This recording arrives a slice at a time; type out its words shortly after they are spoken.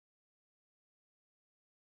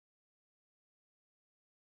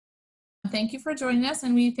Thank you for joining us,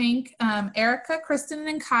 and we thank Erica, Kristin,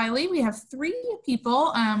 and Kylie. We have 3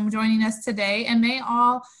 people joining us today, and they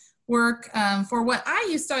all work for what I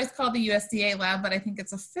used to always call the USDA lab, but I think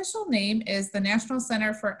its official name is the National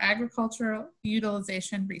Center for Agricultural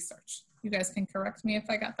Utilization Research. You guys can correct me if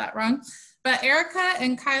I got that wrong. But Erica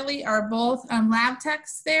and Kylie are both lab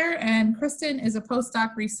techs there, and Kristin is a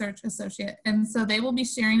postdoc research associate. And so they will be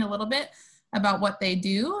sharing a little bit about what they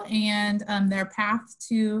do and their path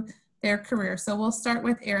to their career. So we'll start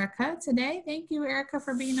with Erica today. Thank you, Erica,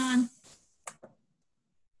 for being on.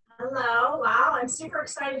 Hello, wow, I'm super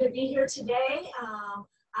excited to be here today.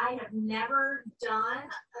 I have never done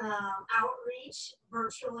outreach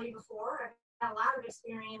virtually before. I've had a lot of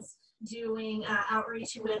experience doing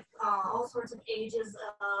outreach with all sorts of ages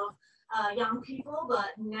of young people, but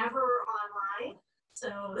never online.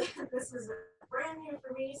 So this is brand new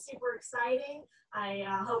for me, super exciting. I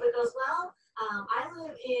hope it goes well. I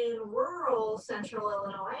live in rural central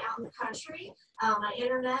Illinois, out in the country. My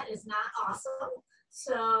internet is not awesome.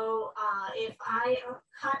 So if I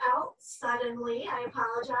cut out suddenly, I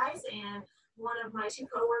apologize, and one of my 2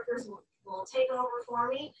 coworkers will take over for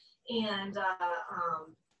me, and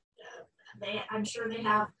I'm sure they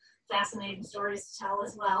have fascinating stories to tell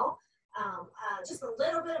as well. Just a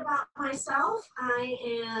little bit about myself. I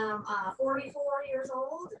am 44 years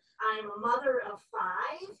old. I'm a mother of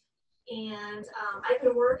 5, and I've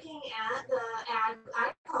been working at the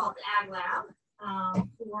I call it the Ag Lab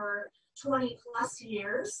for 20 plus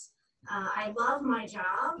years. I love my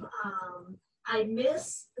job. I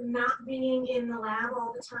miss not being in the lab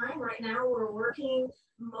all the time. Right now we're working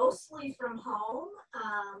mostly from home,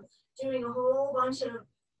 doing a whole bunch of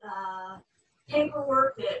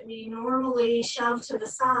paperwork that we normally shove to the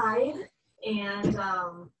side, and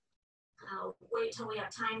wait till we have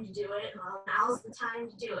time to do it. Well, now's the time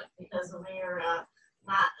to do it because we're not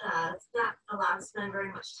allowed to spend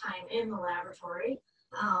very much time in the laboratory.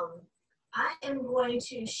 I am going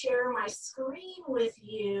to share my screen with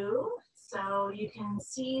you so you can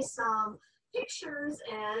see some pictures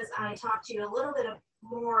as I talk to you a little bit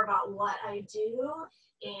more about what I do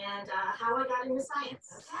and how I got into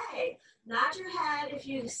science. Okay, nod your head if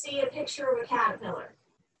you see a picture of a caterpillar.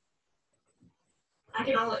 I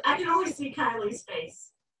can only see Kylie's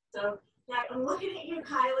face. So yeah, I'm looking at you,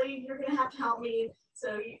 Kylie. You're gonna have to help me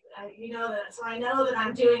so you know that. So I know that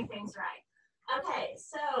I'm doing things right. Okay,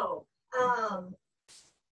 so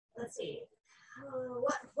let's see.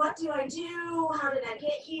 What do I do? How did I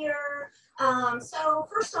get here? So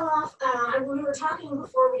first off, we were talking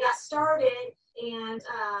before we got started, and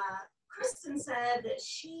Kristin said that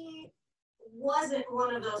she wasn't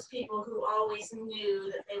one of those people who always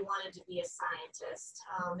knew that they wanted to be a scientist,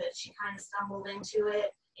 that she kind of stumbled into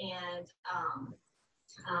it and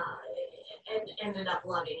ended up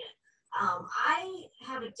loving it. I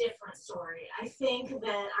have a different story. I think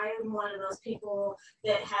that I am one of those people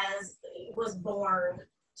that was born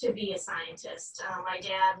to be a scientist. My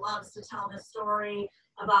dad loves to tell this story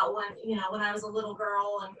about when I was a little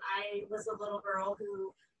girl, and I was a little girl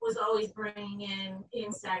who was always bringing in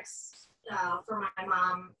insects for my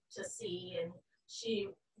mom to see, and she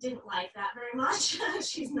didn't like that very much.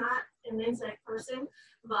 She's not an insect person,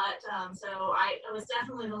 but so I was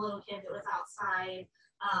definitely the little kid that was outside,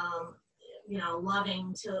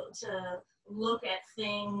 loving to look at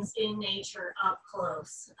things in nature up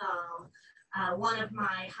close. One of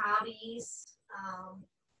my hobbies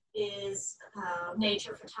is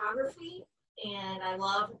nature photography, and I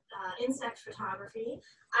love insect photography.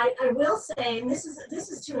 I will say, and this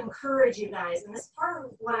is to encourage you guys, and this part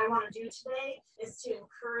of what I want to do today is to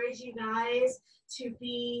encourage you guys to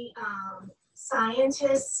be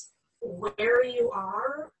scientists where you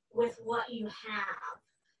are with what you have.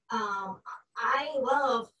 I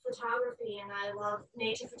love photography and I love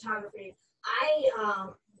nature photography.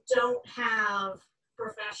 I don't have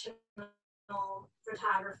professional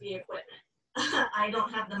photography equipment. I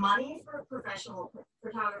don't have the money for professional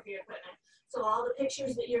photography equipment. So all the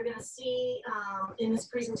pictures that you're going to see in this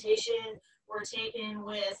presentation were taken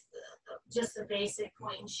with just a basic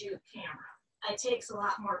point and shoot camera. It takes a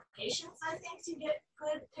lot more patience, I think, to get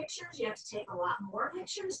good pictures. You have to take a lot more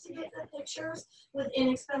pictures to get good pictures with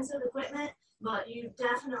inexpensive equipment, but you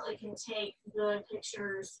definitely can take good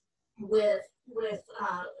pictures with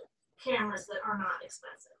cameras that are not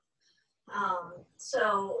expensive.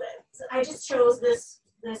 So I just chose this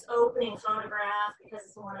opening photograph because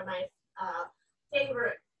it's one of my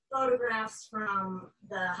favorite photographs from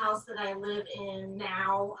the house that I live in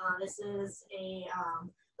now. This is a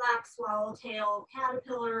black swallowtail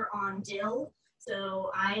caterpillar on dill.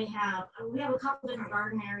 So we have a couple different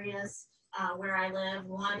garden areas where I live.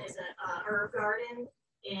 One is a herb garden,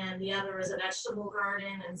 and the other is a vegetable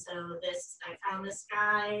garden. And so I found this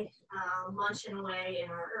guy munching away in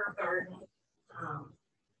our herb garden.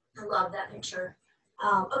 I love that picture.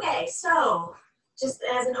 Okay, so just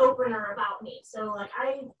as an opener about me. So like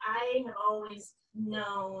I have always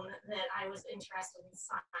known that I was interested in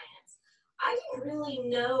science. I didn't really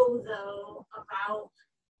know though about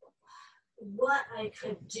what I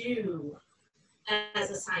could do as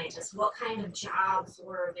a scientist, what kind of jobs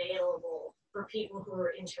were available for people who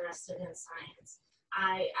were interested in science.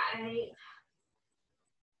 I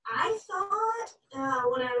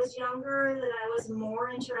thought when I was younger that I was more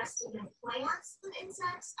interested in plants than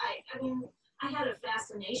insects. I mean, I had a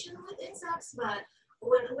fascination with insects, but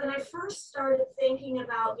when I first started thinking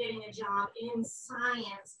about getting a job in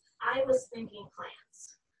science, I was thinking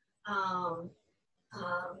plants.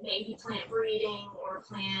 Maybe plant breeding or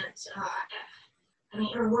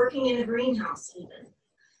or working in a greenhouse even.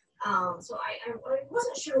 So I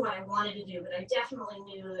wasn't sure what I wanted to do, but I definitely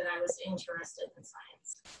knew that I was interested in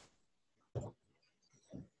science.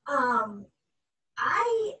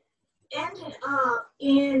 I ended up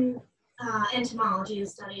in entomology, the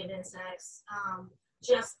study of insects,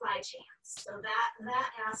 just by chance. So that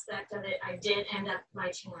aspect of it, I did end up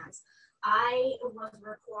by chance. I was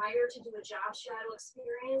required to do a job shadow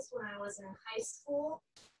experience when I was in high school.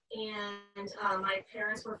 And my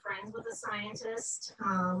parents were friends with a scientist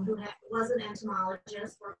who was an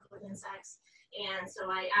entomologist, worked with insects. And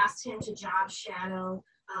so I asked him to job shadow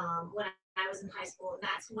when I was in high school. And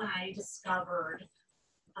that's when I discovered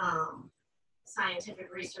scientific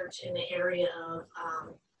research in the area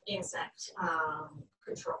of insect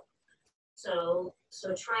control. So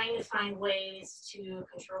trying to find ways to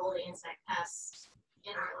control the insect pests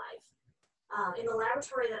in our life. In the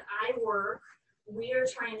laboratory that I work, we are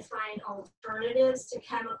trying to find alternatives to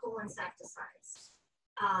chemical insecticides.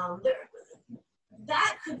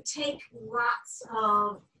 That could take lots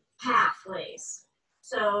of pathways.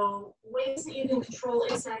 So ways that you can control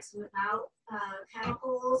insects without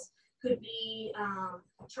chemicals could be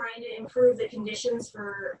trying to improve the conditions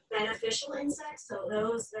for beneficial insects. So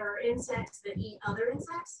there are insects that eat other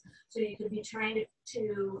insects. So you could be trying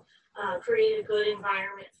to create a good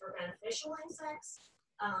environment for beneficial insects.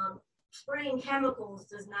 Spraying chemicals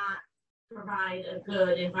does not provide a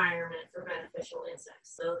good environment for beneficial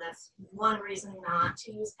insects. So that's one reason not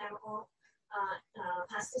to use chemical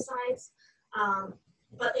pesticides.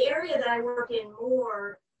 But the area that I work in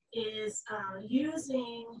more is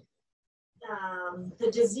using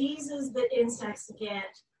the diseases that insects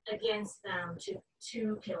get against them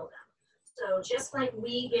to kill them. So just like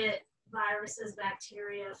we get viruses,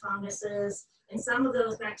 bacteria, funguses, and some of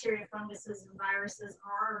those bacteria, funguses, and viruses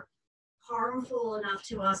are harmful enough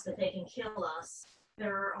to us that they can kill us,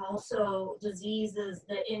 there are also diseases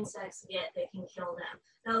that insects get that can kill them.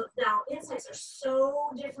 Now insects are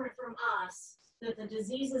so different from us that the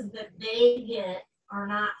diseases that they get are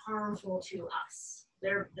not harmful to us.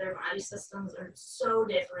 Their body systems are so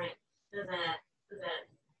different that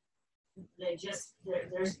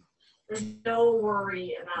there's no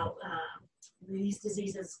worry about these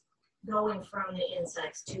diseases going from the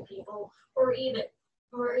insects to people, or even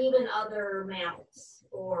other mammals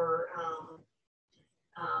or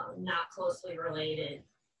not closely related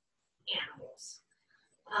animals.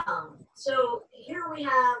 So here we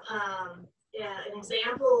have an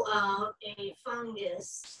example of a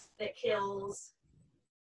fungus that kills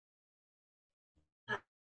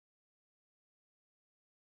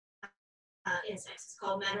insects. It's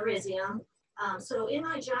called Metarhizium. So in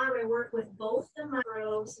my job, I work with both the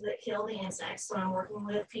microbes that kill the insects. So I'm working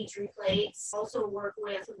with Petri plates. Also work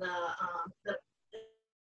with the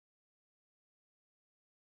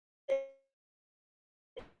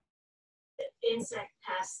insect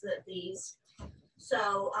pests that these.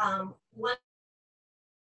 So what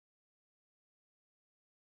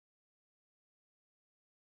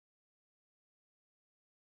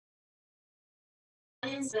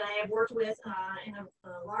that I have worked with in a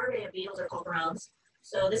larvae of beetles are called grubs.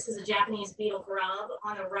 So this is a Japanese beetle grub.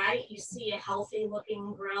 On the right, you see a healthy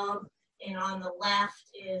looking grub, and on the left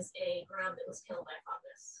is a grub that was killed by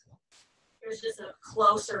fungus. Here's just a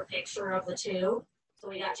closer picture of the two. So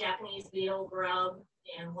we got Japanese beetle grub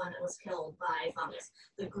and one that was killed by fungus.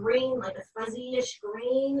 The green, like the fuzzy-ish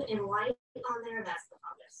green and white on there, that's the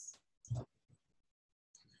fungus.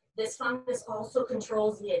 This fungus also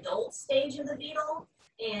controls the adult stage of the beetle,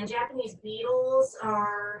 and Japanese beetles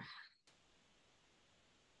are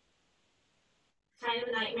kind of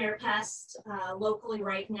a nightmare pest locally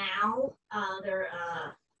right now. They're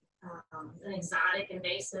an exotic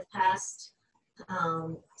invasive pest.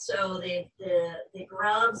 So the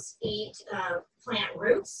grubs eat plant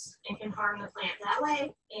roots and can harm the plant that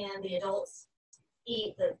way, and the adults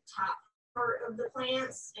eat the top part of the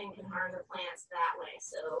plants and can harm the plants that way.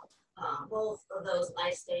 So both of those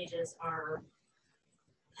life stages are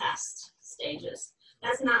pest stages.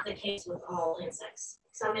 That's not the case with all insects.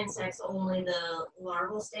 Some insects, only the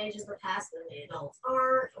larval stage is the pest and the adults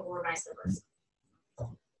aren't, or vice versa.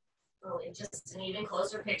 Well, just an even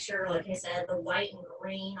closer picture. Like I said, the white and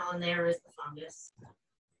green on there is the fungus.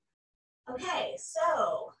 Okay,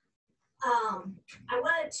 so I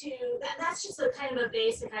wanted to, that's just a kind of a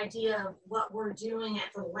basic idea of what we're doing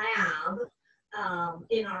at the lab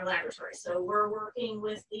in our laboratory. So we're working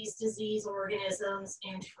with these disease organisms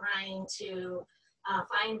and trying to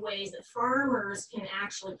find ways that farmers can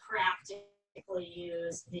actually practically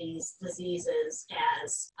use these diseases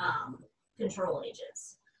as control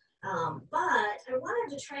agents. But I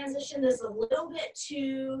wanted to transition this a little bit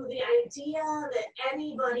to the idea that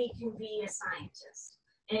anybody can be a scientist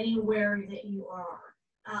anywhere that you are.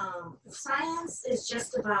 Science is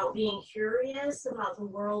just about being curious about the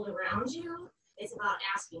world around you. It's about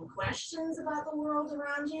asking questions about the world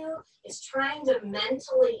around you. It's trying to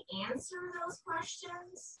mentally answer those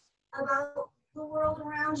questions about the world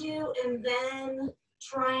around you, and then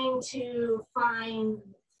trying to find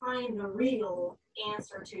the real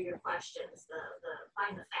answer to your questions,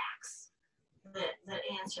 find the facts that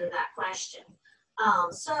answer that question.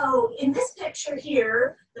 So in this picture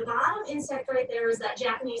here, the bottom insect right there is that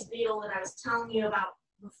Japanese beetle that I was telling you about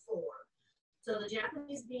before. So the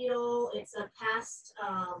Japanese beetle, it's a pest.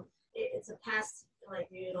 Like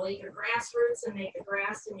it'll eat your grass roots and make the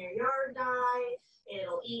grass in your yard die.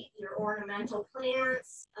 It'll eat your ornamental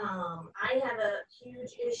plants. I have a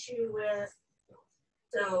huge issue with,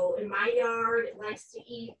 so in my yard, it likes to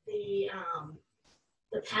eat the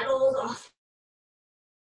petals off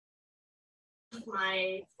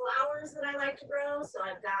my flowers that I like to grow. So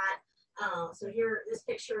I've got, so here, this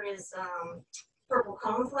picture is purple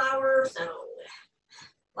coneflower. So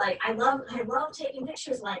like I love taking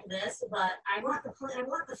pictures like this, but I want the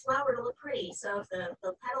flower to look pretty. So if the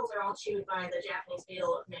petals are all chewed by the Japanese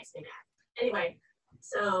beetle, it makes me mad. Anyway,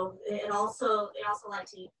 so they also like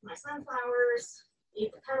to eat my sunflowers,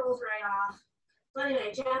 eat the petals right off. So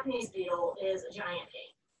anyway, Japanese beetle is a giant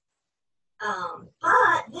pain.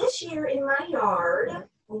 But this year in my yard,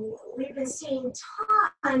 we've been seeing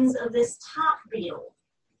tons of this top beetle.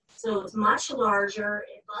 So it's much larger,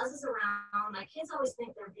 it buzzes around. My kids always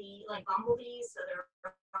think they're like bumblebees, so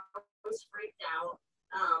they're always freaked out.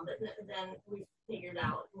 But then we figured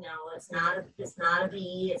out, no, it's not a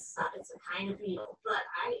bee, it's a kind of beetle. But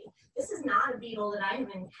this is not a beetle that I have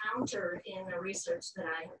encountered in the research that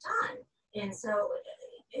I have done. And so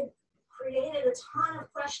it created a ton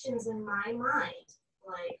of questions in my mind,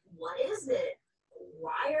 like, what is it?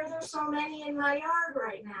 Why are there so many in my yard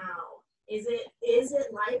right now? Is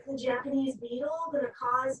it like the Japanese beetle going to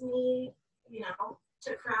cause me,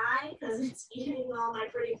 to cry because it's eating all my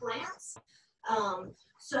pretty plants?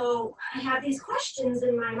 So I have these questions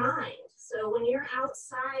in my mind. So when you're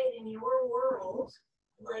outside in your world,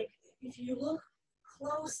 like if you look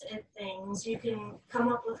close at things, you can come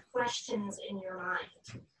up with questions in your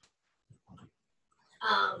mind.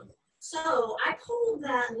 So I pulled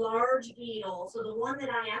that large beetle, so the one that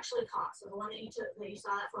I actually caught, so the one that you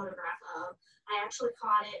saw that photograph of, I actually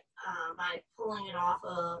caught it by pulling it off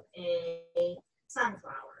of a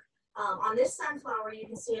sunflower. On this sunflower, you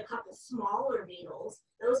can see a couple smaller beetles.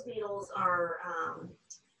 Those beetles are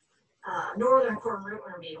northern corn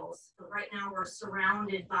rootworm beetles. But right now we're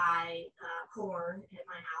surrounded by corn at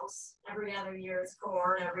my house. Every other year it's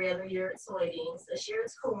corn, every other year it's soybeans. This year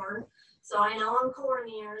it's corn. So I know on corn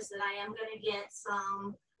years that I am going to get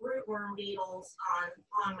some rootworm beetles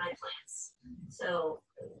on my plants. So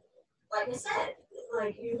like I said,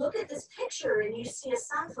 like you look at this picture and you see a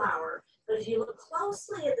sunflower, but if you look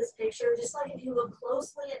closely at this picture, just like if you look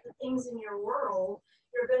closely at the things in your world,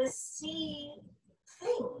 you're going to see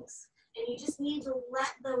things. And you just need to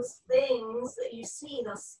let those things that you see,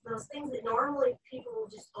 those things that normally people will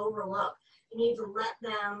just overlook, you need to let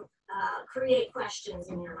them create questions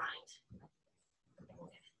in your mind.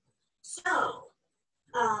 So,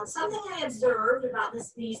 something I observed about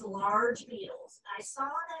these large beetles, I saw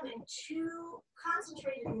them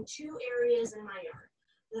concentrated in two areas in my yard.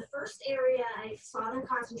 The first area I saw them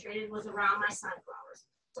concentrated was around my sunflowers.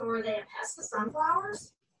 So were they a pest of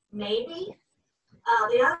sunflowers? Maybe.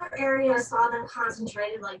 The other area I saw them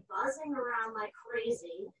concentrated, like buzzing around like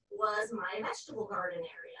crazy, was my vegetable garden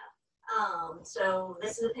area. So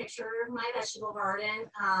this is a picture of my vegetable garden.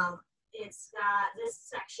 it's got, this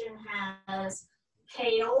section has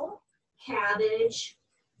kale, cabbage,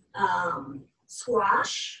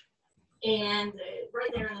 squash, and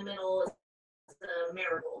right there in the middle is the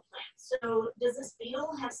marigold plant. So does this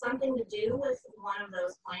beetle have something to do with one of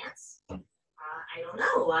those plants? I don't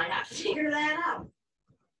know. I have to figure that out.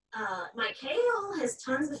 My kale has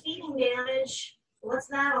tons of feeding damage. What's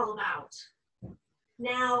that all about?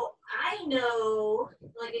 Now, I know,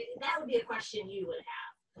 like, that would be a question you would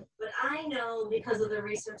have. But I know, because of the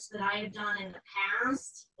research that I have done in the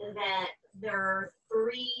past, that there are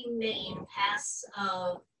 3 main pests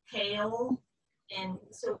of kale. And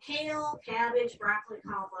so kale, cabbage, broccoli,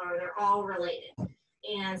 cauliflower, they're all related.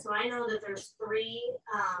 And so I know that there's 3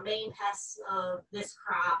 main pests of this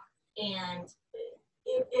crop. And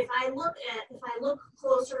if I look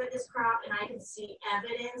closer at this crop and I can see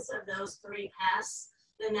evidence of those 3 pests,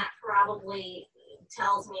 then that probably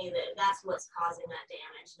tells me that that's what's causing that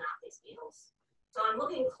damage, not these beetles. So I'm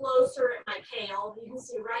looking closer at my kale. You can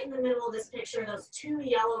see right in the middle of this picture, those 2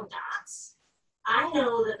 yellow dots. I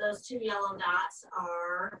know that those 2 yellow dots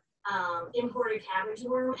are imported cabbage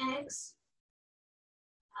worm eggs.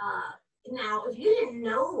 Now, if you didn't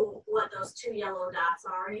know what those 2 yellow dots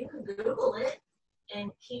are, you could Google it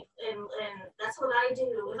and and that's what I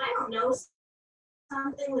do. If I don't know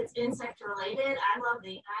something that's insect related, I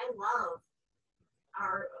love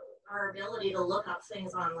our ability to look up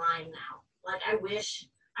things online now. Like I wish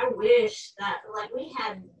that, like, we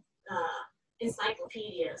had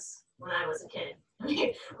encyclopedias when I was a kid. I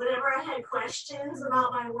mean, whenever I had questions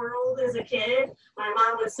about my world as a kid, my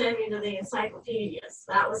mom would send me to the encyclopedias.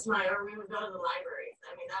 That was or we would go to the library.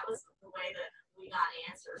 I mean, that was the way that we got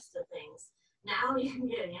answers to things. Now you can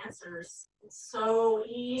get answers. It's so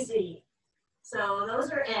easy. So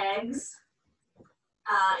those are eggs.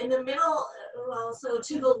 In the middle, well, so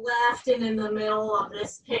to the left and in the middle of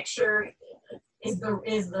this picture is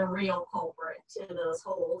the real culprit to those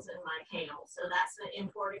holes in my kale. So that's the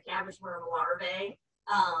imported cabbage worm larvae.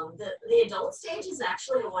 The adult stage is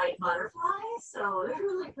actually a white butterfly, so they're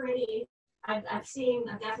really pretty. I've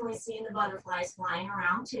definitely seen the butterflies flying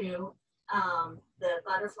around too. The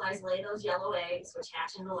butterflies lay those yellow eggs, which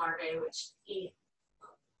hatch into larvae, which eat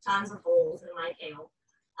tons of holes in my kale.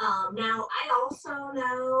 Now, I also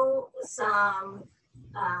know some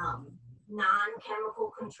non-chemical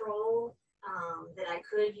control that I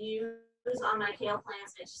could use on my kale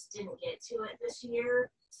plants. I just didn't get to it this year.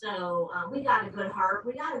 So we got a good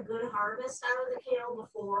harvest out of the kale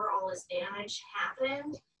before all this damage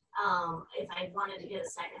happened. If I wanted to get a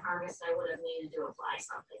second harvest, I would have needed to apply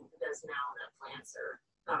something because now the plants are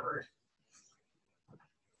covered.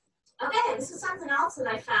 Okay, this is something else that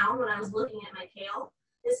I found when I was looking at my kale.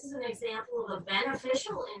 This is an example of a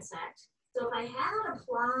beneficial insect. So if I had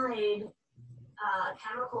applied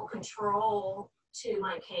chemical control to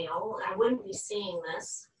my kale, I wouldn't be seeing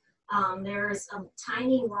this. There's a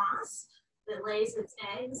tiny wasp that lays its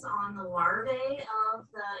eggs on the larvae of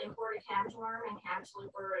the imported cabbage worm and cabbage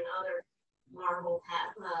looper and other larval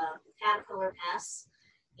caterpillar pests.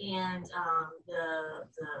 And the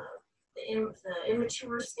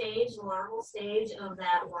immature stage, the larval stage of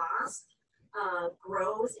that wasp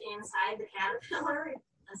grows inside the caterpillar,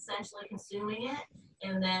 essentially consuming it,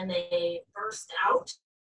 and then they burst out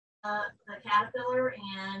the caterpillar,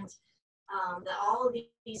 and all of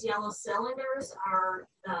these yellow cylinders are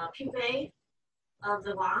pupae of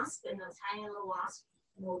the wasp, and the tiny little wasp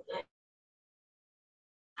will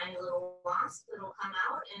come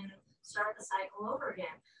out and start the cycle over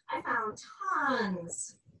again. I found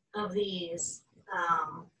tons of these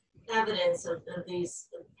evidence of these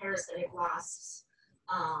parasitic wasps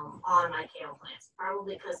on my kale plants,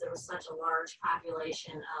 probably because there was such a large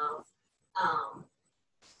population of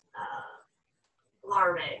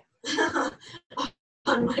larvae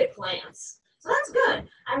on my plants. So that's good.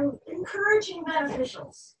 I'm encouraging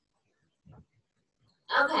beneficials.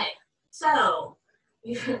 Okay, so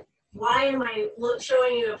why am I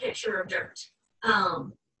showing you a picture of dirt?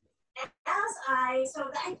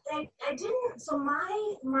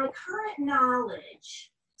 My current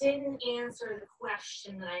knowledge didn't answer the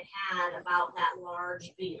question that I had about that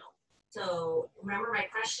large beetle. So remember, my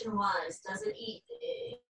question was, does it eat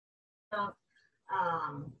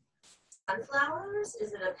sunflowers?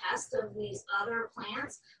 Is it a pest of these other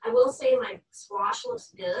plants? I will say my squash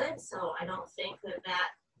looks good, so I don't think that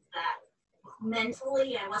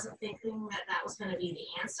mentally I wasn't thinking that was going to be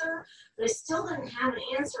the answer, but I still didn't have an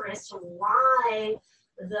answer as to why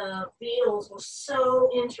the beetles were so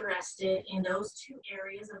interested in those 2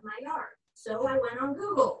 areas of my yard. So I went on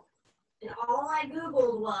Google, and all I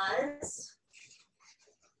Googled was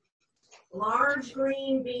large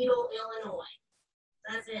green beetle, Illinois.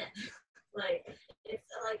 That's it. Like, it's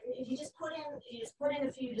like if you just put in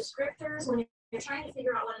a few descriptors when you're trying to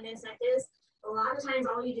figure out what an insect is. A lot of times,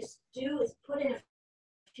 all you just do is put in a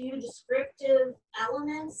few descriptive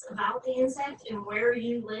elements about the insect and where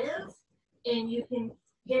you live, and you can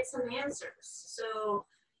get some answers. So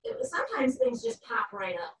sometimes things just pop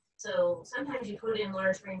right up. So sometimes you put in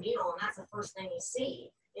large green beetle, and that's the first thing you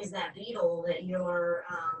see is that beetle that you're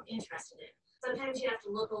interested in. Sometimes you have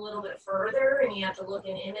to look a little bit further, and you have to look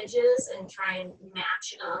in images and try and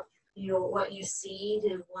match up what you see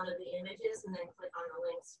to one of the images, and then click on the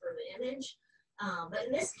links for the image. But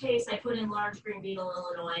in this case, I put in large green beetle,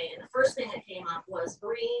 Illinois, and the first thing that came up was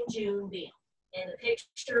green June beetle. And the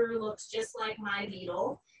picture looks just like my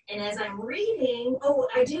beetle. And as I'm reading,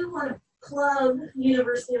 I do want to plug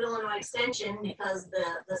University of Illinois Extension, because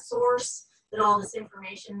the source that all this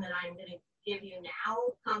information that I'm going to give you now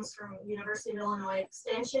comes from University of Illinois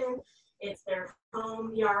Extension. It's their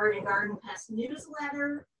home yard and garden pest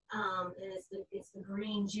newsletter. And it's the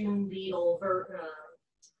green June beetle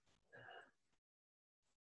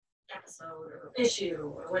episode or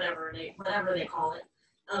issue or whatever they call it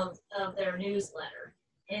of their newsletter.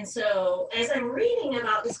 And so as I'm reading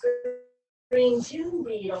about this green June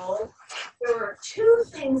beetle, there were two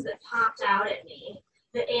things that popped out at me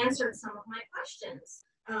that answered some of my questions.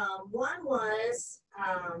 One was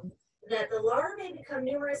that the larvae become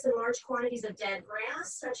numerous in large quantities of dead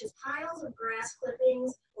grass, such as piles of grass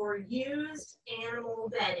clippings or used animal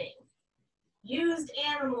bedding. Used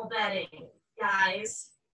animal bedding, guys.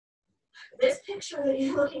 This picture that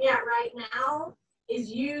you're looking at right now is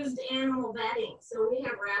used animal bedding. So we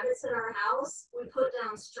have rabbits at our house. We put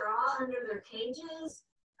down straw under their cages.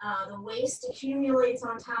 The waste accumulates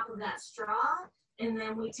on top of that straw. And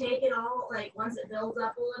then we take it all, like once it builds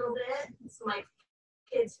up a little bit, it's my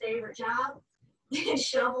kid's favorite job, they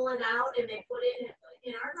shovel it out and they put it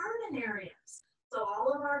in our garden areas. So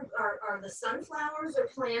all of the sunflowers are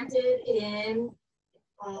planted in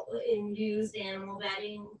used animal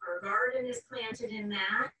bedding. Our garden is planted in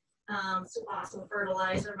that. It's awesome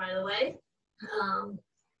fertilizer, by the way.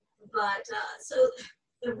 So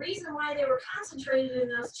the reason why they were concentrated in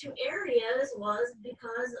those two areas was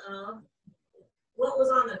because of what was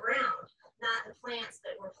on the ground, not the plants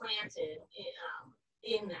that were planted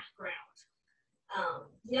in that ground.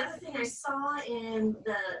 The other thing I saw in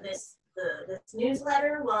this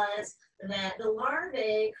newsletter was that the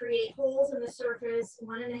larvae create holes in the surface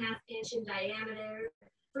 1.5 inch in diameter,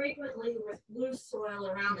 frequently with loose soil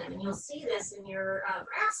around them. And you'll see this in your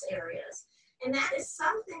grass areas. And that is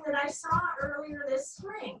something that I saw earlier this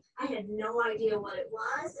spring. I had no idea what it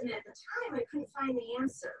was, and at the time I couldn't find the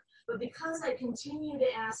answer. But because I continue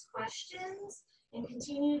to ask questions and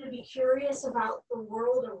continue to be curious about the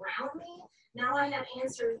world around me, now I have an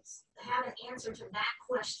answer to that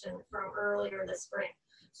question from earlier this spring.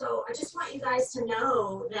 So I just want you guys to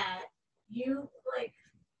know that you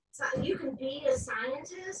can be a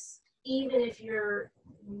scientist even if you're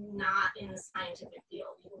not in the scientific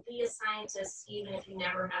field. You can be a scientist even if you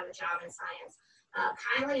never have a job in science.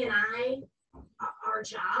 Kylie and I, our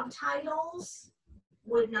job titles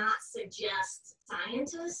would not suggest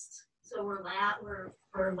scientists. So we're lab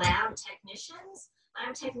technicians.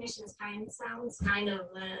 Lab technicians sounds kind of,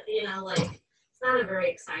 it's not a very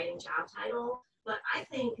exciting job title. But I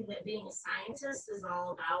think that being a scientist is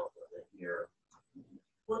all about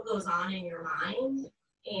what goes on in your mind.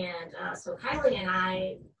 And so Kylie and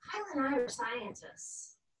I are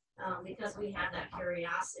scientists because we have that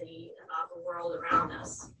curiosity about the world around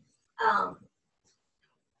us.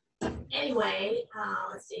 Anyway,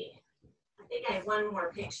 let's see. I think I have one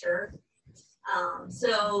more picture.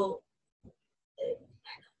 So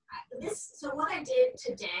what I did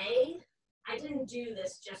today, I didn't do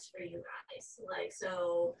this just for you guys.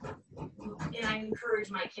 And I encourage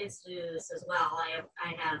my kids to do this as well.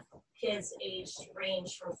 I have kids aged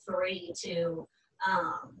range from 3 to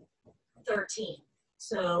 13.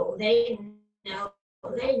 So they know,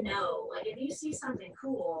 like if you see something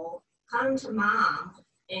cool, come to mom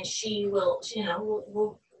and she will,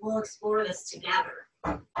 we'll explore this together.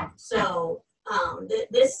 So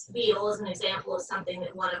this beetle is an example of something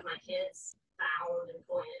that one of my kids found and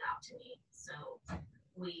pointed out to me. So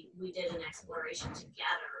we did an exploration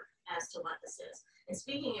together as to what this is. And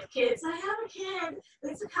speaking of kids, I have a kid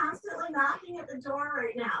that's constantly knocking at the door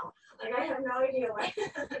right now. Like I have no idea why.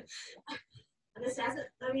 This hasn't,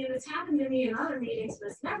 it's happened to me in other meetings, but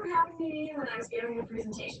it's never happened to me when I was giving a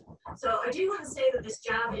presentation. So I do want to say that this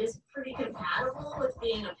job is pretty compatible with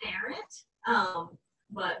being a parent.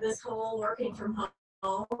 But this whole working from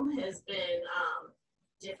home has been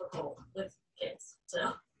difficult with kids.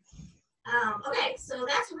 So, okay, so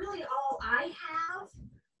that's really all I have.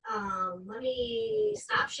 Let me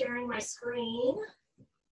stop sharing my screen.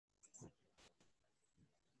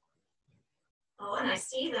 Oh, and I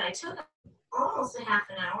see that I took almost a half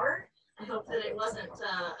an hour. I hope that it wasn't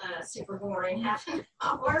a super boring half an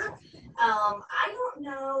hour. I don't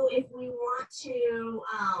know if we want to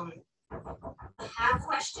have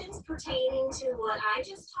questions pertaining to what I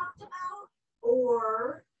just talked about,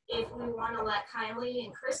 or if we want to let Kylie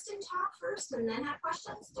and Kristin talk first and then have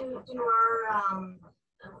questions. Do our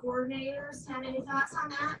coordinators have any thoughts on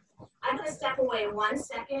that? I'm going to step away 1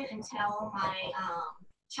 second until my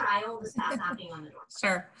child is not knocking on the door.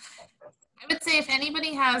 Sure. I would say if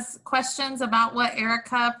anybody has questions about what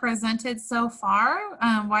Erica presented so far,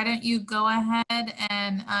 why don't you go ahead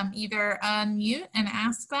and either unmute and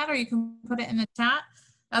ask that, or you can put it in the chat.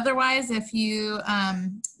 Otherwise, if you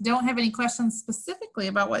don't have any questions specifically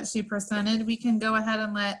about what she presented, we can go ahead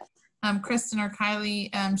and let Kristin or Kylie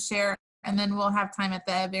share, and then we'll have time at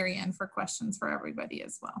the very end for questions for everybody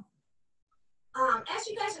as well. As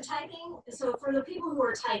you guys are typing, so for the people who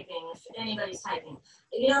are typing, if anybody's typing,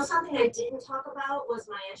 you know, something I didn't talk about was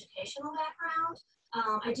my educational background.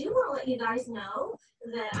 I do want to let you guys know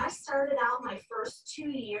that I started out my first 2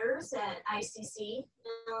 years at ICC,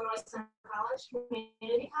 Illinois Central College,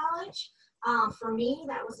 Community College. For me,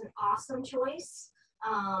 that was an awesome choice.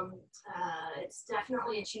 It's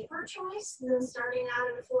definitely a cheaper choice than starting out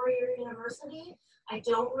at a four-year university. I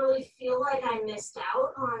don't really feel like I missed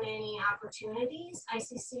out on any opportunities.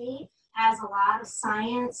 ICC has a lot of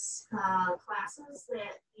science classes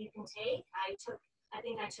that you can take. I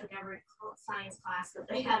think I took every science class that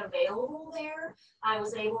they had available there. I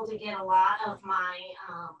was able to get a lot of my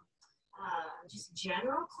just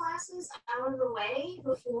general classes out of the way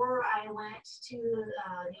before I went to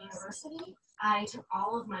the university. I took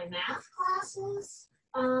all of my math classes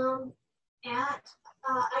at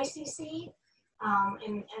ICC.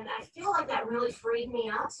 And I feel like that really freed me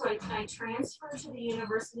up. So I transferred to the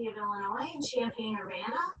University of Illinois in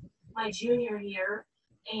Champaign-Urbana my junior year.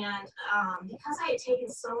 And because I had taken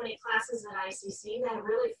so many classes at ICC, that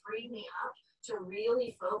really freed me up to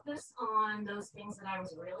really focus on those things that I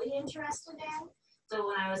was really interested in. So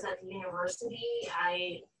when I was at the university,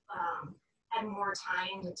 I had more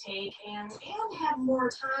time to take and have more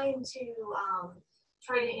time to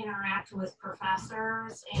try to interact with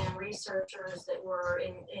professors and researchers that were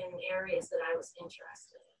in areas that I was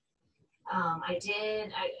interested in.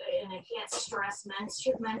 And I can't stress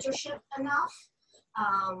mentorship enough.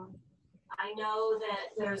 I know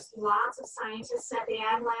that there's lots of scientists at the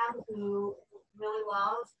Ag Lab who really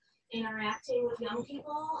love interacting with young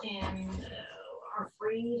people and are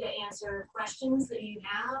free to answer questions that you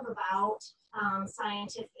have about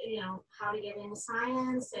scientific, how to get into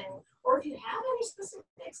science, or if you have any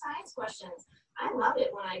specific science questions. I love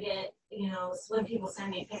it when I get, when people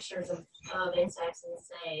send me pictures of insects and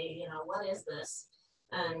say, what is this?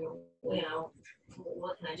 And,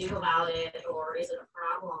 what can I do about it? Or is it a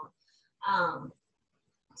problem?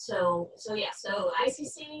 So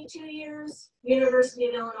ICC 2 years, University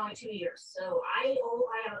of Illinois 2 years. So I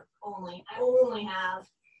only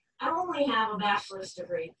have a bachelor's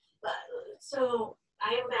degree, but so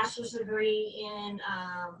I have a bachelor's degree in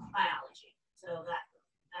biology. So that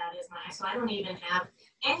is so I don't even have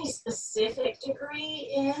any specific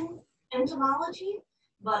degree in entomology,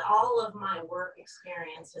 but all of my work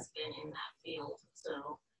experience has been in that field.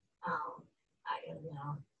 So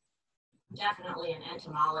definitely an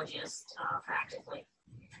entomologist practically.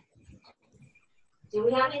 Do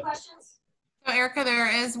we have any questions? So Erica, there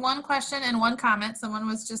is one question and one comment. Someone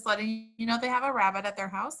was just letting you know they have a rabbit at their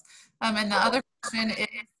house. And the other question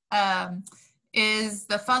is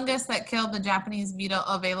the fungus that killed the Japanese beetle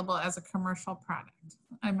available as a commercial product?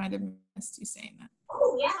 I might have missed you saying that.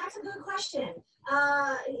 Oh yeah, that's a good question.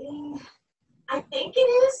 I think it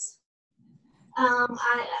is.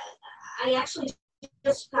 I actually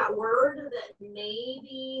just got word that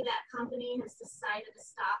maybe that company has decided to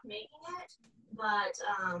stop making it, but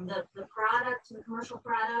the product, the commercial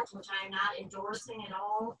product, which I'm not endorsing at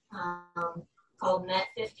all, called Net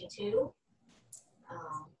 52.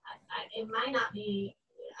 It might not be.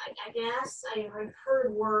 I guess I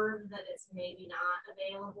heard word that it's maybe not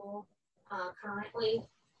available currently.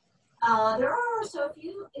 There are, so if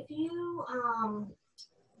you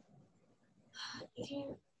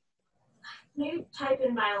maybe type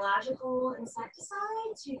in biological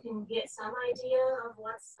insecticides, you can get some idea of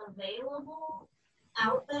what's available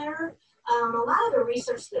out there. A lot of the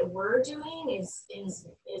research that we're doing is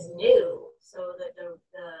new, so that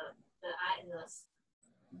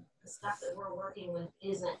the stuff that we're working with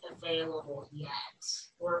isn't available yet.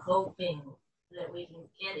 We're hoping that we can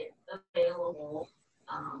get it available.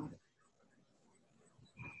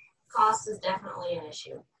 Cost is definitely an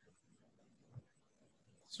issue.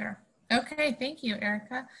 Sure. Okay, thank you,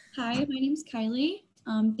 Erica. Hi, my name's Kylie.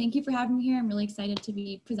 Thank you for having me here. I'm really excited to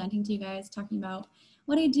be presenting to you guys, talking about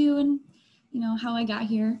what I do and how I got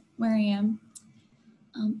here, where I am.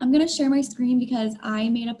 I'm gonna share my screen because I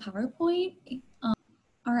made a PowerPoint.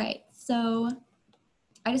 All right, so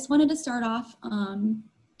I just wanted to start off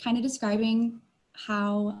kind of describing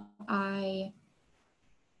how I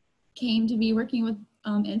came to be working with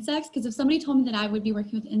insects, because if somebody told me that I would be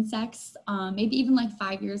working with insects, maybe even like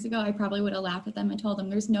 5 years ago, I probably would have laughed at them and told them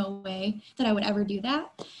there's no way that I would ever do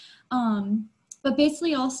that. But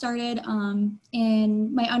basically all started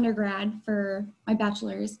in my undergrad for my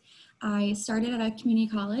bachelor's. I started at a community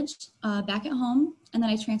college back at home, and then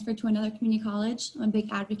I transferred to another community college. I'm a big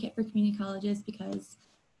advocate for community colleges because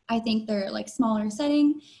I think they're like smaller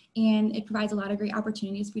setting and it provides a lot of great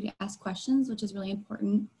opportunities for you to ask questions, which is really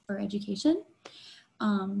important for education.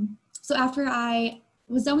 So after I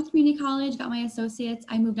was done with community college, got my associates,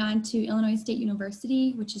 I moved on to Illinois State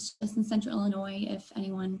University, which is just in central Illinois, if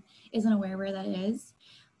anyone isn't aware where that is.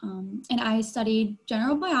 And I studied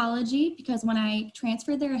general biology because when I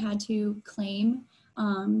transferred there, I had to claim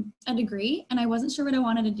a degree, and I wasn't sure what I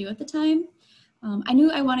wanted to do at the time. I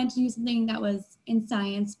knew I wanted to do something that was in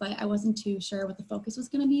science, but I wasn't too sure what the focus was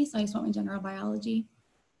going to be, so I just went with general biology.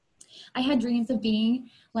 I had dreams of being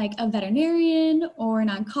like a veterinarian or an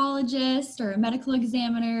oncologist or a medical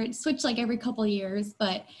examiner. It switched like every couple of years,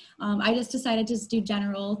 but I just decided to just do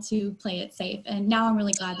general to play it safe. And now I'm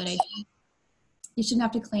really glad that I did. You shouldn't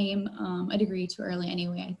have to claim a degree too early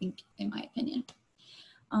anyway, I think, in my opinion.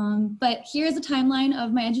 But here's a timeline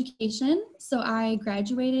of my education. So I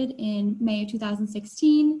graduated in May of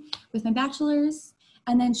 2016 with my bachelor's.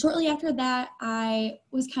 And then shortly after that, I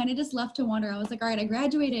was kind of just left to wonder. I was like, all right, I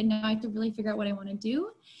graduated, now I have to really figure out what I want to do.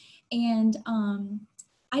 And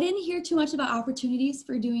I didn't hear too much about opportunities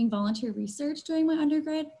for doing volunteer research during my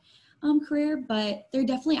undergrad career, but they're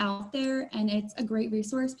definitely out there, and it's a great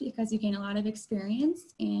resource because you gain a lot of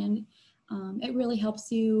experience, and it really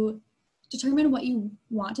helps you determine what you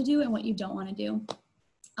want to do and what you don't want to do.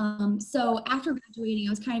 So after graduating, it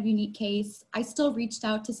was kind of a unique case. I still reached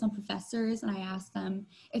out to some professors and I asked them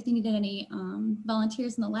if they needed any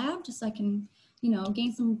volunteers in the lab, just so I can,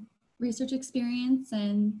 gain some research experience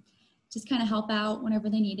and just kind of help out whenever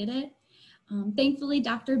they needed it. Thankfully,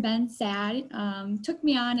 Dr. Ben Sad took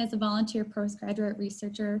me on as a volunteer postgraduate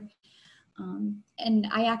researcher. And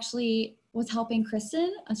I actually was helping Kristin.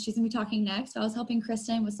 She's gonna be talking next. I was helping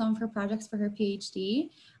Kristin with some of her projects for her PhD.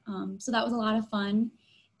 So that was a lot of fun.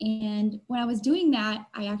 And when I was doing that,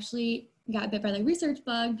 I actually got bit by the research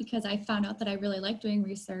bug because I found out that I really liked doing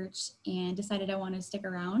research and decided I wanted to stick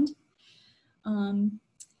around.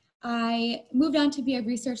 I moved on to be a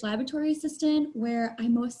research laboratory assistant, where I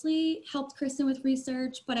mostly helped Kristin with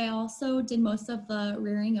research, but I also did most of the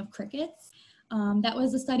rearing of crickets. That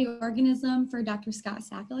was a study organism for Dr. Scott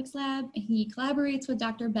Sakalik's lab. He collaborates with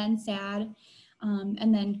Dr. Ben Sad.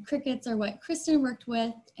 And then crickets are what Kristin worked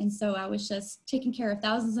with. And so I was just taking care of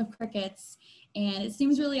thousands of crickets, and it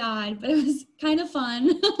seems really odd, but it was kind of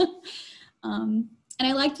fun. And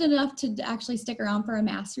I liked it enough to actually stick around for a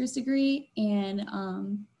master's degree.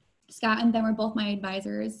 And Scott and Ben were both my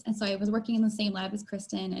advisors. And so I was working in the same lab as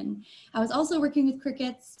Kristin, and I was also working with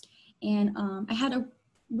crickets. And I had a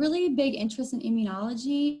really big interest in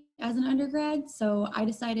immunology as an undergrad. So I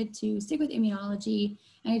decided to stick with immunology.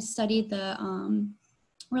 I studied the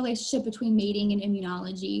relationship between mating and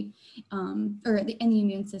immunology, in the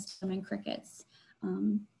immune system in crickets.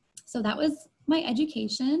 So that was my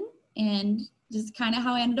education and just kind of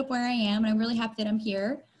how I ended up where I am. And I'm really happy that I'm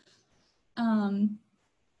here.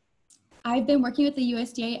 I've been working with the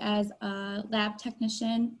USDA as a lab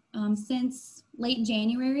technician since late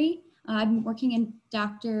January. I've been working in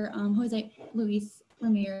Dr. Jose Luis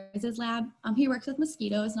Ramirez's lab. He works with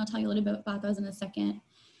mosquitoes, and I'll tell you a little bit about those in a second.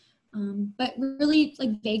 But really,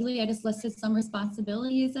 like vaguely, I just listed some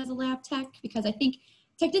responsibilities as a lab tech, because I think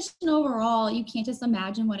technician overall, you can't just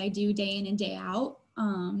imagine what I do day in and day out.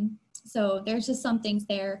 So there's just some things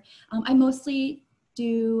there. I mostly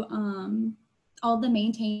do all the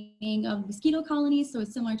maintaining of mosquito colonies, so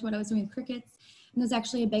it's similar to what I was doing with crickets. And there's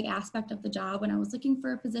actually a big aspect of the job when I was looking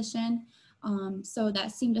for a position. So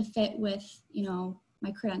that seemed to fit with,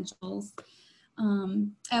 my credentials.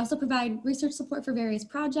 I also provide research support for various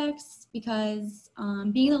projects because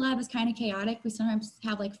being in the lab is kind of chaotic. We sometimes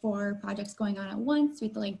have like 4 projects going on at once. We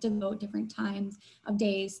have to like devote different times of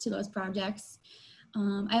days to those projects.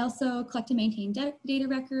 I also collect and maintain data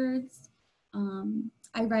records.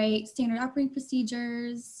 I write standard operating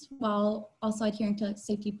procedures while also adhering to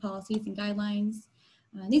safety policies and guidelines.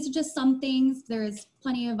 These are just some things. There's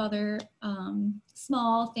plenty of other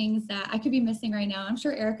small things that I could be missing right now. I'm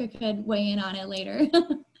sure Erica could weigh in on it later.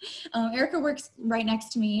 Erica works right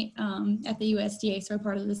next to me at the USDA, so we're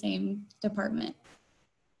part of the same department.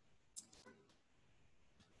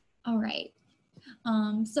 All right.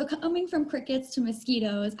 So coming from crickets to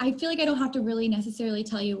mosquitoes, I feel like I don't have to really necessarily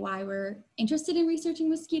tell you why we're interested in researching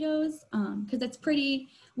mosquitoes, because it's pretty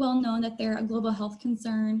well known that they're a global health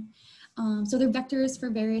concern. So they're vectors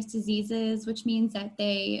for various diseases, which means that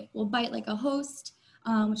they will bite like a host,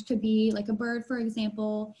 which could be like a bird, for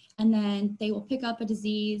example, and then they will pick up a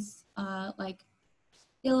disease like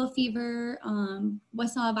yellow fever.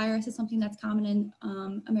 West Nile virus is something that's common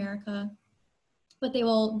in America. But they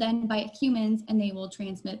will then bite humans and they will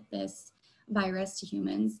transmit this virus to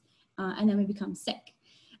humans, and then we become sick.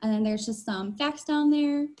 And then there's just some facts down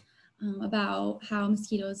there about how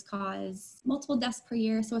mosquitoes cause multiple deaths per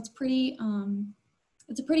year. So it's a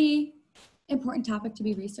pretty important topic to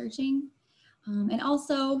be researching. And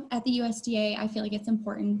also at the USDA, I feel like it's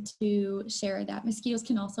important to share that mosquitoes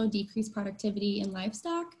can also decrease productivity in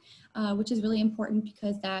livestock, which is really important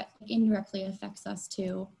because that indirectly affects us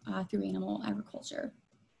too through animal agriculture.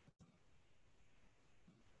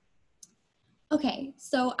 Okay,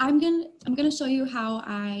 so I'm gonna show you how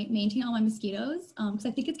I maintain all my mosquitoes because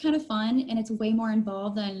I think it's kind of fun and it's way more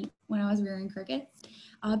involved than when I was rearing crickets.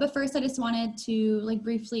 But first, I just wanted to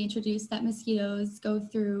briefly introduce that mosquitoes go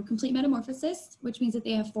through complete metamorphosis, which means that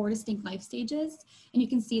they have 4 distinct life stages, and you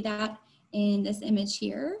can see that in this image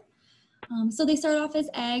here. So they start off as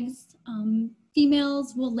eggs.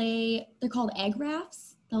 Females will lay, they're called egg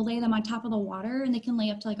rafts. They'll lay them on top of the water, and they can lay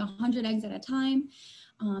up to 100 eggs at a time.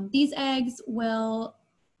 These eggs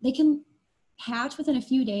they can hatch within a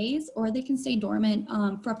few days, or they can stay dormant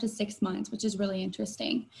for up to 6 months, which is really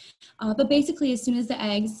interesting. But basically, as soon as the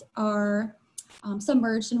eggs are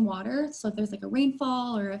submerged in water, so if there's a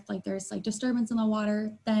rainfall or if there's disturbance in the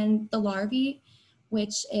water, then the larvae,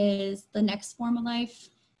 which is the next form of life,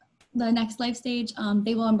 the next life stage,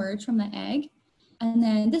 they will emerge from the egg. And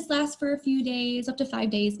then this lasts for a few days, up to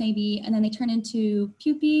 5 days maybe, and then they turn into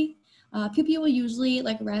pupae. Pupae will usually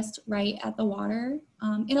rest right at the water.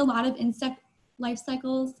 In a lot of insect life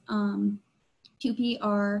cycles, pupae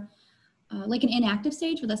are an inactive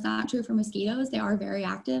stage, but that's not true for mosquitoes. They are very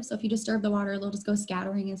active. So if you disturb the water, they'll just go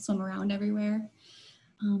scattering and swim around everywhere.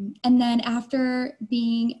 And then after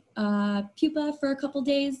being pupa for a couple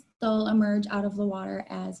days, they'll emerge out of the water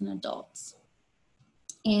as an adult.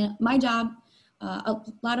 And my job, a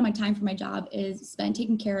lot of my time for my job is spent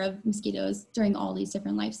taking care of mosquitoes during all these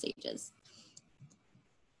different life stages.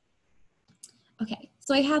 Okay,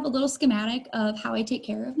 so I have a little schematic of how I take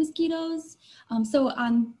care of mosquitoes. So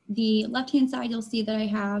on the left-hand side, you'll see that I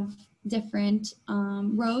have different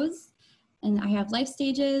rows, and I have life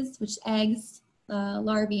stages, which eggs,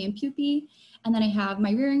 larvae, and pupae. And then I have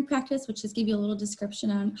my rearing practice, which just gives you a little description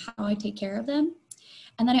on how I take care of them.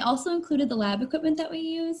 And then I also included the lab equipment that we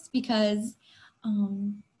use because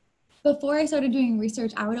before I started doing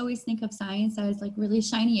research, I would always think of science as really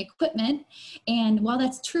shiny equipment. And while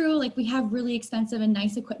that's true, we have really expensive and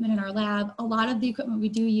nice equipment in our lab, a lot of the equipment we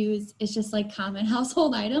do use is just common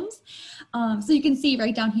household items. So you can see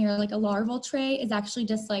right down here, a larval tray is actually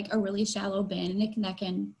just a really shallow bin, and that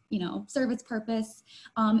can, serve its purpose.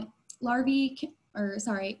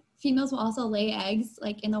 Females will also lay eggs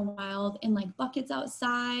in the wild in buckets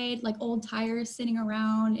outside, old tires sitting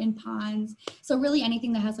around in ponds. So really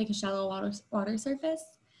anything that has a shallow water surface.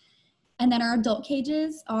 And then our adult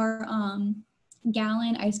cages are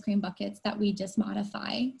gallon ice cream buckets that we just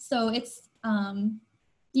modify. So it's, not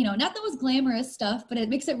the most glamorous stuff, but it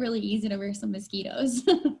makes it really easy to rear some mosquitoes.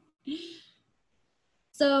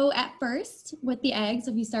 So at first with the eggs,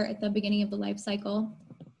 if you start at the beginning of the life cycle,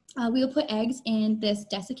 we will put eggs in this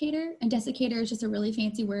desiccator, and desiccator is just a really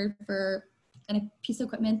fancy word for a piece of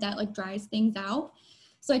equipment that dries things out.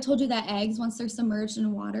 So I told you that eggs, once they're submerged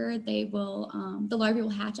in water, they will, the larvae will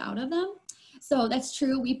hatch out of them. So that's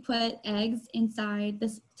true. We put eggs inside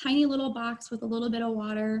this tiny little box with a little bit of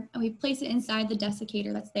water, and we place it inside the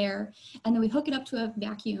desiccator that's there, and then we hook it up to a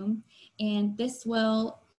vacuum, and this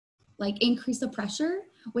will increase the pressure,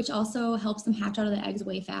 which also helps them hatch out of the eggs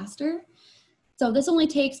way faster. So this only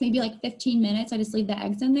takes maybe 15 minutes. I just leave the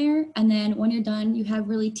eggs in there. And then when you're done, you have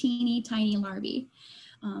really teeny tiny larvae,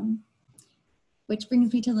 which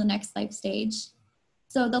brings me to the next life stage.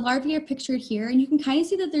 So the larvae are pictured here, and you can kind of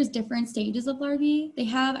see that there's different stages of larvae. They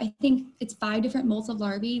have, I think it's 5 different molts of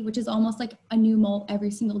larvae, which is almost like a new molt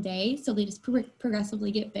every single day. So they just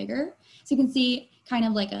progressively get bigger. So you can see kind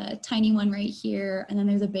of like a tiny one right here, and then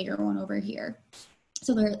there's a bigger one over here.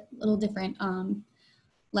 So they're little different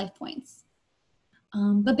life points.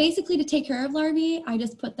 But basically, to take care of larvae, I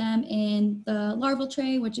just put them in the larval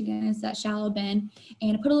tray, which again is that shallow bin,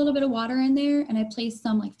 and I put a little bit of water in there, and I place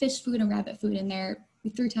some like fish food and rabbit food in there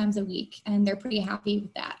 3 times a week, and they're pretty happy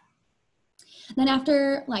with that. Then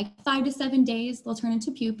after like 5 to 7 days, they'll turn into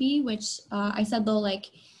pupae, which I said they'll like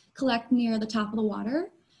collect near the top of the water.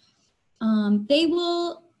 They'll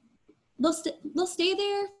stay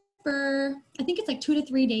there for, I think it's like 2 to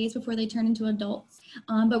 3 days before they turn into adults.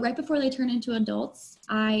 But right before they turn into adults,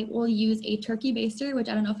 I will use a turkey baster, which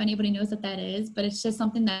I don't know if anybody knows what that is, but it's just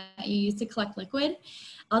something that you use to collect liquid.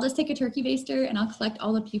 I'll just take a turkey baster and I'll collect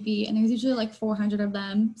all the pupae, and there's usually like 400 of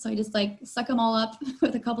them. So I just like suck them all up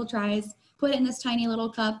with a couple tries, put it in this tiny little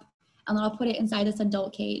cup, and then I'll put it inside this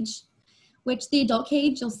adult cage, which the adult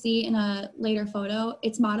cage you'll see in a later photo,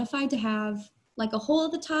 it's modified to have like a hole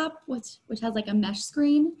at the top, which has like a mesh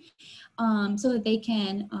screen, so that they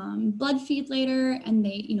can blood feed later, and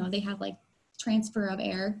they have like transfer of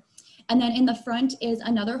air. And then in the front is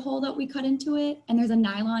another hole that we cut into it, and there's a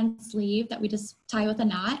nylon sleeve that we just tie with a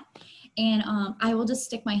knot. And I will just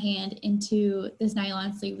stick my hand into this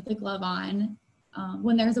nylon sleeve with the glove on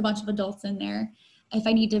when there's a bunch of adults in there, if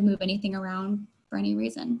I need to move anything around for any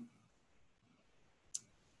reason.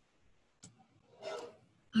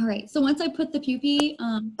 All right, so once I put the pupae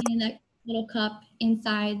in that little cup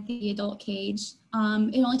inside the adult cage,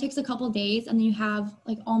 it only takes a couple days, and then you have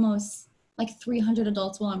like almost like 300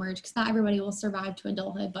 adults will emerge, because not everybody will survive to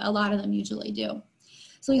adulthood, but a lot of them usually do.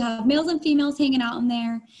 So you have males and females hanging out in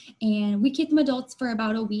there, and we keep them adults for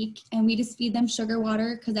about a week, and we just feed them sugar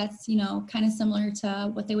water, because that's, kind of similar to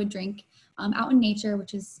what they would drink out in nature,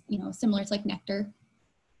 which is, similar to like nectar.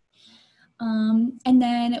 And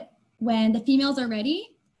then when the females are ready,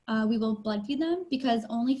 we will blood feed them, because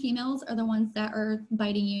only females are the ones that are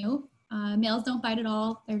biting you. Males don't bite at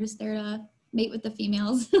all. They're just there to mate with the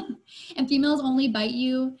females. And females only bite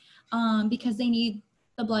you because they need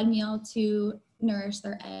the blood meal to nourish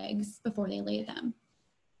their eggs before they lay them.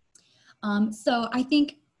 So I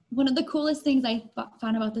think one of the coolest things I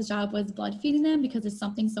found about this job was blood feeding them, because it's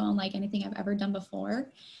something so unlike anything I've ever done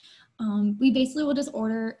before. We basically will just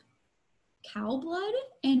order cow blood,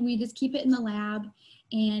 and we just keep it in the lab.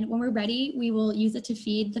 And when we're ready, we will use it to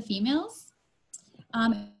feed the females.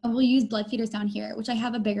 We'll use blood feeders down here, which I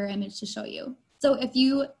have a bigger image to show you. So if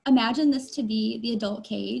you imagine this to be the adult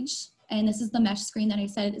cage, and this is the mesh screen that I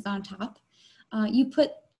said is on top, you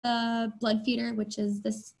put the blood feeder, which is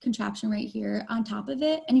this contraption right here, on top of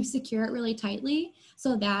it, and you secure it really tightly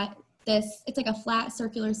so that it's like a flat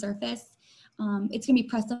circular surface. It's gonna be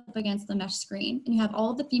pressed up against the mesh screen, and you have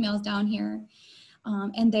all of the females down here,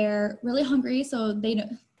 and they're really hungry, so they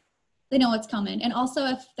know what's coming. And also,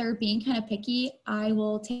 if they're being kind of picky, I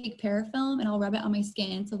will take parafilm and I'll rub it on my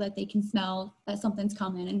skin so that they can smell that something's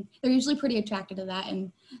coming. And they're usually pretty attracted to that,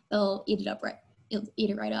 and they'll eat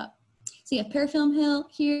it right up. So you have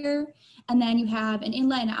parafilm here, and then you have an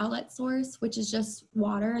inlet and outlet source, which is just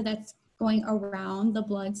water that's going around the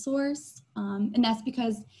blood source. And that's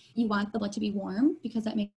because you want the blood to be warm, because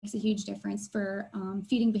that makes a huge difference for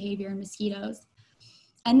feeding behavior in mosquitoes.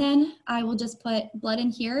 And then I will just put blood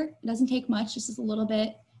in here. It doesn't take much, just a little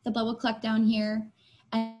bit. The blood will collect down here.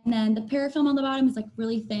 And then the parafilm on the bottom is like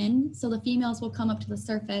really thin. So the females will come up to the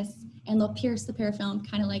surface and they'll pierce the parafilm,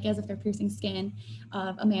 kind of like as if they're piercing skin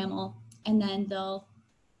of a mammal. And then they'll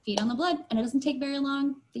feed on the blood, and it doesn't take very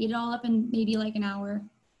long. They eat it all up in maybe like an hour.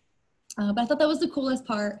 But I thought that was the coolest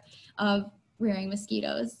part of rearing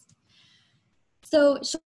mosquitoes. So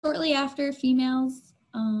shortly after females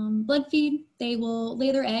blood feed, they will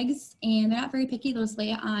lay their eggs, and they're not very picky. They'll just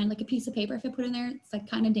lay it on like a piece of paper. If I put it in there, it's like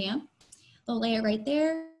kind of damp. They'll lay it right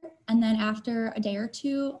there, and then after a day or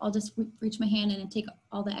two, I'll just reach my hand in and take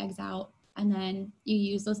all the eggs out, and then you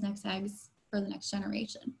use those next eggs for the next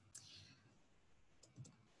generation.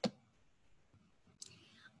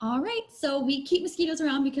 All right, so we keep mosquitoes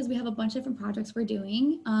around because we have a bunch of different projects we're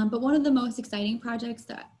doing, but one of the most exciting projects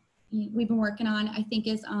that we've been working on, I think,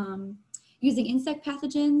 is using insect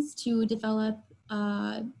pathogens to develop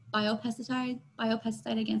biopesticide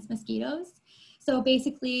against mosquitoes. So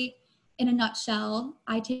basically, in a nutshell,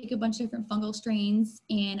 I take a bunch of different fungal strains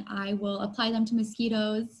and I will apply them to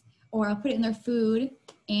mosquitoes or I'll put it in their food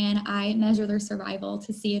and I measure their survival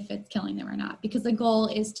to see if it's killing them or not, because the goal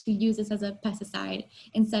is to use this as a pesticide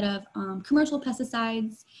instead of commercial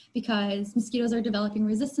pesticides, because mosquitoes are developing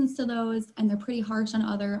resistance to those and they're pretty harsh on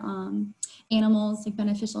other animals, like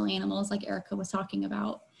beneficial animals like Erica was talking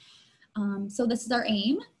about. So this is our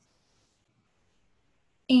aim.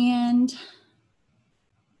 And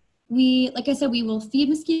we, like I said, we will feed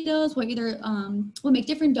mosquitoes. We'll either, we'll make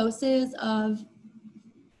different doses of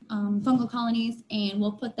fungal colonies and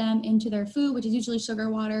we'll put them into their food, which is usually sugar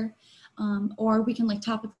water, or we can like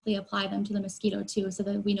topically apply them to the mosquito too, so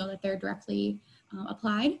that we know that they're directly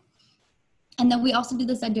applied. And then we also do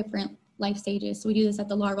this at different life stages. So we do this at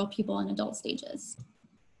the larval, pupal, and adult stages.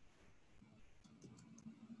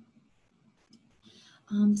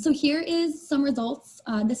 So here is some results.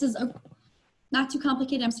 This is not too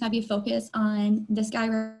complicated. I'm just gonna have you focus on this guy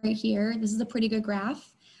right here. This is a pretty good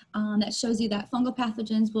graph that shows you that fungal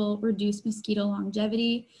pathogens will reduce mosquito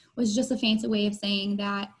longevity, which is just a fancy way of saying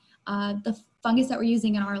that the fungus that we're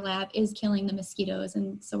using in our lab is killing the mosquitoes.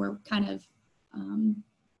 And so we're kind of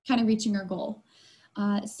reaching our goal.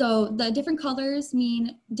 So the different colors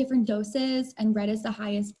mean different doses, and red is the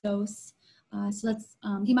highest dose. So that's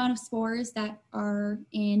the amount of spores that are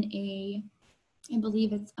in I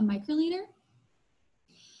believe it's a microliter.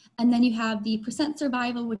 And then you have the percent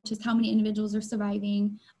survival, which is how many individuals are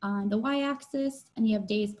surviving on the y-axis, and you have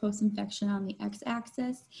days post-infection on the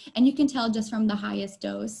x-axis. And you can tell just from the highest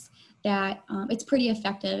dose that it's pretty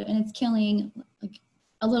effective, and it's killing like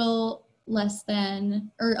a little less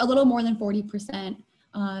than, or a little more than 40%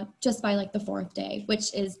 just by like the 4th day,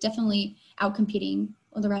 which is definitely outcompeting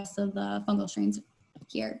the rest of the fungal strains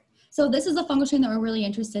here. So this is a fungal strain that we're really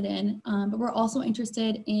interested in, but we're also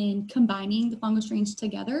interested in combining the fungal strains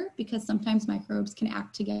together, because sometimes microbes can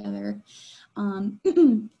act together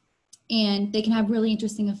and they can have really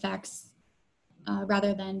interesting effects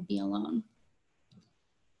rather than be alone.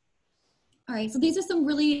 All right, so these are some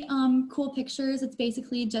really cool pictures. It's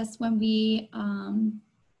basically just when we,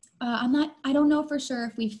 I don't know for sure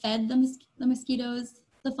if we fed the mosquitoes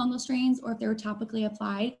the fungal strains or if they were topically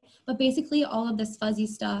applied, but basically all of this fuzzy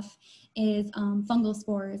stuff is fungal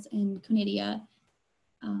spores and conidia.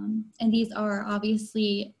 And these are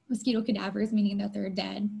obviously mosquito cadavers, meaning that they're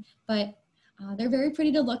dead, but they're very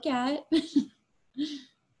pretty to look at.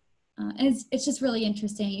 And it's just really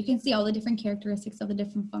interesting. You can see all the different characteristics of the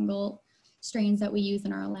different fungal strains that we use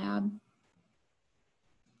in our lab.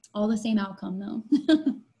 All the same outcome though.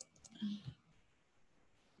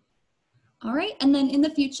 All right, and then in the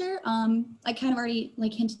future, I kind of already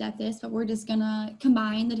like hinted at this, but we're just gonna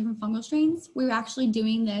combine the different fungal strains. We were actually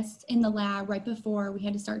doing this in the lab right before we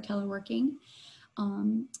had to start teleworking.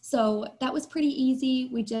 So that was pretty easy.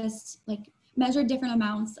 We just like measured different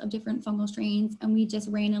amounts of different fungal strains and we just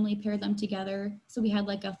randomly paired them together. So we had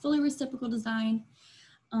like a fully reciprocal design,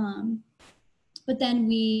 but then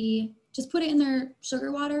we just put it in their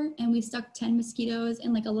sugar water and we stuck 10 mosquitoes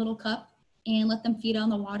in like a little cup and let them feed on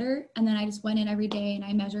the water. And then I just went in every day and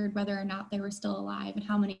I measured whether or not they were still alive and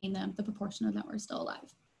how many of them, the proportion of them were still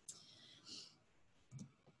alive.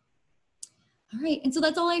 All right, and so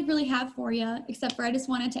that's all I really have for you, except for I just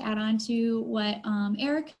wanted to add on to what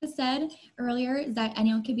Erica said earlier, is that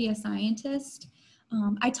anyone could be a scientist.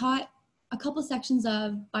 I taught a couple sections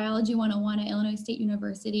of Biology 101 at Illinois State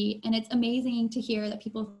University, and it's amazing to hear that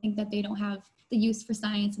people think that they don't have the use for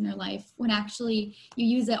science in their life, when actually you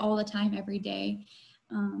use it all the time, every day.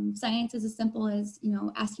 Science is as simple as, you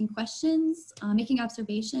know, asking questions, making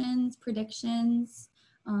observations, predictions.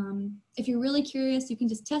 If you're really curious, you can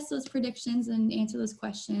just test those predictions and answer those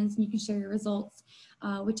questions, and you can share your results,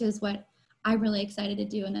 which is what I'm really excited to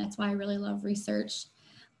do, and that's why I really love research.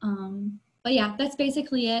 But yeah, that's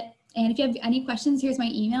basically it. And if you have any questions, here's my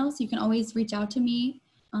email, so you can always reach out to me.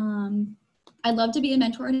 I'd love to be a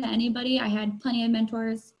mentor to anybody. I had plenty of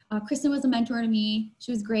mentors. Kristin was a mentor to me.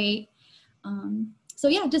 She was great. So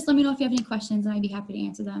yeah, just let me know if you have any questions and I'd be happy to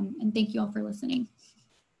answer them. And thank you all for listening.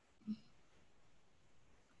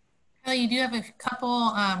 Kelly, you do have a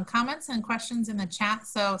couple comments and questions in the chat.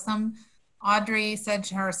 So Audrey said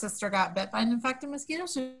her sister got bit by an infected mosquito,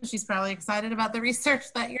 so she's probably excited about the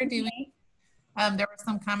research that you're doing. There were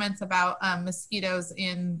some comments about mosquitoes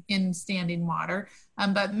in standing water,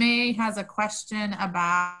 but May has a question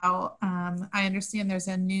about, I understand there's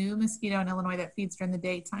a new mosquito in Illinois that feeds during the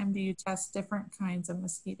daytime. Do you test different kinds of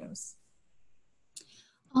mosquitoes?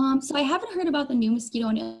 So I haven't heard about the new mosquito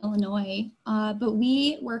in Illinois, but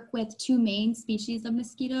we work with 2 main species of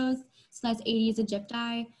mosquitoes. So that's Aedes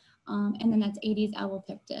aegypti, and then that's Aedes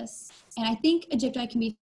albopictus. And I think Aegypti can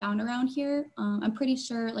be found around here. I'm pretty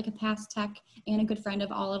sure like a past tech and a good friend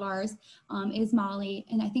of all of ours is Molly.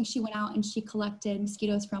 And I think she went out and she collected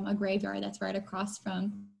mosquitoes from a graveyard that's right across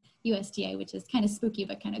from USDA, which is kind of spooky,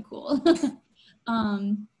 but kind of cool.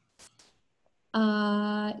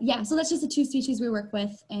 Yeah, so that's just the 2 species we work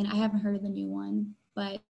with, and I haven't heard of the new one,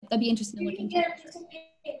 but that'd be interesting to look into.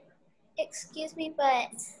 Excuse me,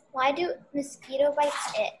 but why do mosquito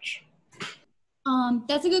bites itch?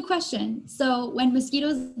 That's a good question. So when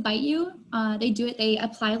mosquitoes bite you, they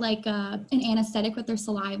apply like an anesthetic with their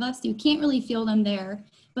saliva, so you can't really feel them there,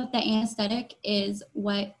 but the anesthetic is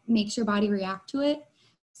what makes your body react to it.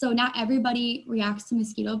 So not everybody reacts to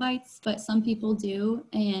mosquito bites, but some people do,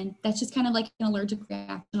 and that's just kind of like an allergic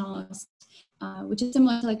reaction almost, which is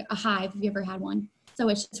similar to like a hive if you ever had one. So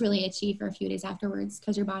it's just really itchy for a few days afterwards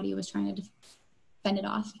because your body was trying to fend it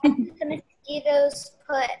off. Why did the mosquitoes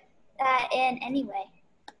put that in anyway?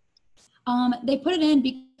 They put it in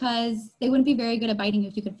because they wouldn't be very good at biting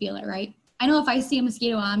if you could feel it, right? I know if I see a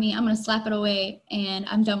mosquito on me, I'm gonna slap it away and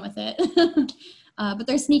I'm done with it. But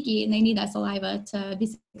they're sneaky and they need that saliva to be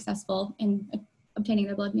successful in obtaining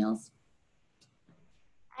their blood meals.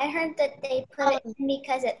 I heard that they put it in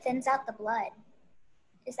because it thins out the blood.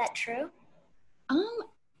 Is that true?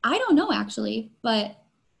 I don't know actually, but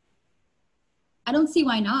I don't see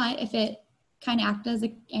why not if it kind of acts as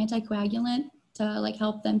an anticoagulant to like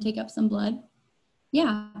help them take up some blood.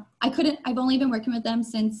 Yeah, I've only been working with them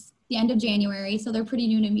since the end of January, so they're pretty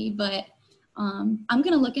new to me, but I'm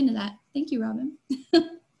gonna look into that. Thank you, Robin.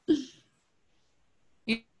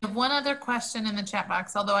 You have one other question in the chat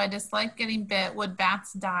box. Although I dislike getting bit, would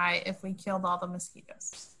bats die if we killed all the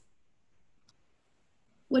mosquitoes?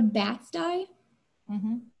 Would bats die?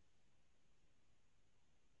 Mm-hmm.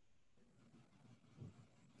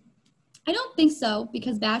 I don't think so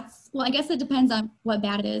because bats, well, I guess it depends on what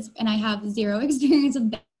bat it is, and I have zero experience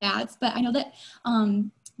with bats, but I know that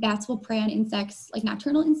bats will prey on insects, like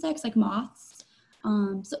nocturnal insects, like moths.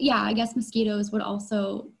 So yeah, I guess mosquitoes would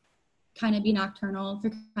also kind of be nocturnal if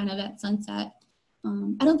you're kind of at sunset.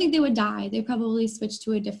 I don't think they would die. They probably switch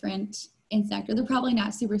to a different insect, or they're probably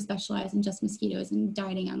not super specialized in just mosquitoes and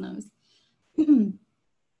dieting on those.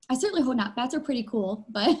 I certainly hope not. Bats are pretty cool,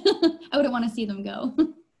 but I wouldn't want to see them go.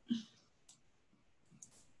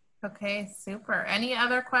 Okay, super. Any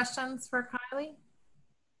other questions for Kylie?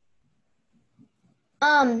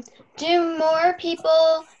 Do more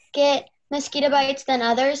people get mosquito bites than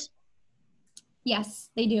others? Yes,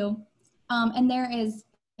 they do. And there is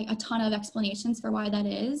like a ton of explanations for why that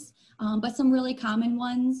is. But some really common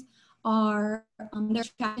ones are they're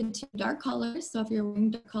attracted to dark colors. So if you're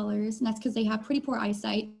wearing dark colors, and that's because they have pretty poor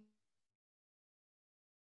eyesight.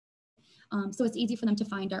 So it's easy for them to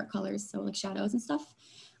find dark colors, so like shadows and stuff.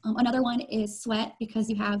 Another one is sweat, because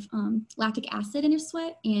you have lactic acid in your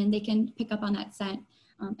sweat and they can pick up on that scent.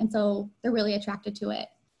 And so they're really attracted to it.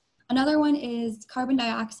 Another one is carbon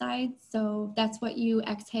dioxide. So that's what you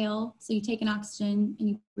exhale. So you take an oxygen and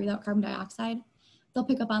you breathe out carbon dioxide. They'll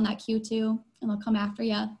pick up on that cue too, and they'll come after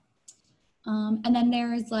you. And then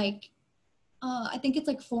there's like, I think it's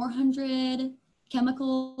like 400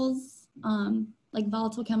 chemicals, like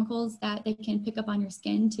volatile chemicals that they can pick up on your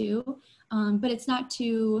skin too. But it's not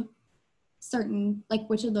too certain like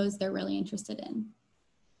which of those they're really interested in.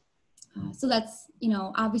 So that's, you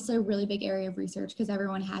know, obviously a really big area of research because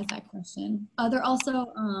everyone has that question. They're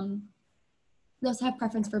also, they also have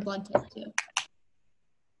preference for blood type too.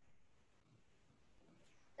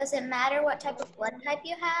 Does it matter what type of blood type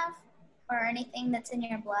you have or anything that's in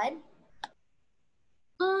your blood?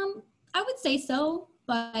 I would say so,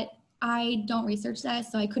 but I don't research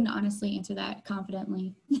that, so I couldn't honestly answer that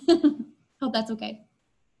confidently. Hope that's okay.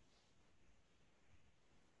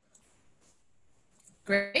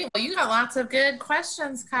 Great. Well, you got lots of good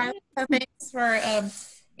questions, Kylie. So thanks for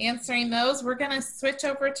answering those. We're going to switch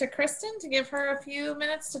over to Kristin to give her a few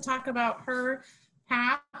minutes to talk about her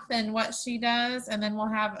path and what she does, and then we'll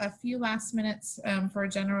have a few last minutes for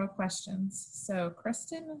general questions. So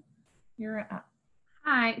Kristin, you're up.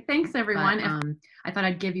 Hi, thanks everyone. I thought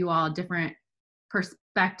I'd give you all a different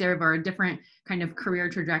perspective or a different kind of career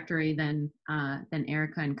trajectory than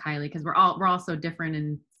Erica and Kylie, because we're all so different,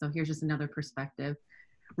 and so here's just another perspective.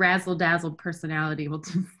 Razzle dazzle personality will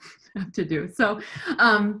have to do. So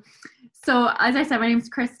as I said, my name is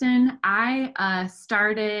Kristin. I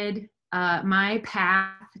started my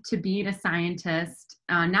path to being a scientist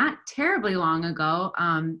not terribly long ago.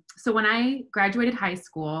 So when I graduated high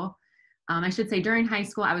school, I should say during high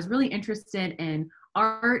school, I was really interested in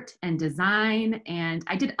art and design, and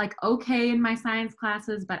I did like okay in my science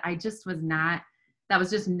classes, but I just was not, that was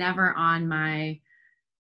just never on my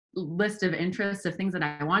list of interests of things that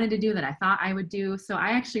I wanted to do that I thought I would do. So I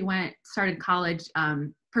actually started college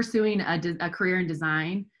pursuing a career in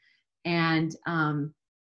design, and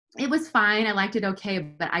it was fine. I liked it okay,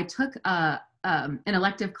 but I took an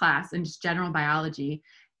elective class in just general biology,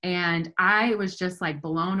 and I was just like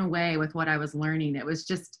blown away with what I was learning. It was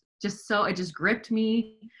just so, it just gripped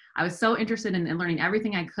me. I was so interested in learning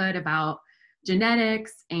everything I could about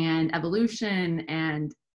genetics and evolution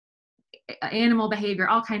and animal behavior,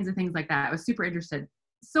 all kinds of things like that. I was super interested,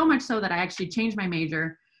 so much so that I actually changed my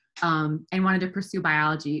major and wanted to pursue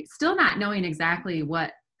biology, still not knowing exactly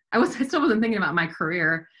what I still wasn't thinking about my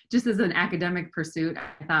career. Just as an academic pursuit,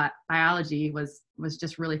 I thought biology was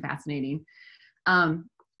just really fascinating.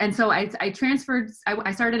 And so I transferred,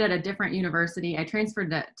 I started at a different university. I transferred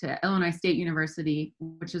to Illinois State University,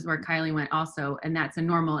 which is where Kylie went also, and that's in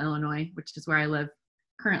Normal, Illinois, which is where I live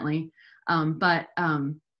currently.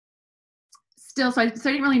 Still, so I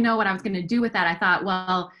didn't really know what I was going to do with that. I thought,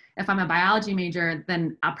 well, if I'm a biology major,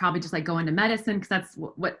 then I'll probably just like go into medicine, because that's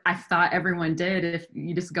what I thought everyone did, if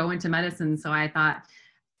you just go into medicine. So I thought,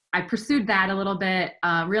 I pursued that a little bit,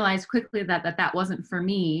 realized quickly that wasn't for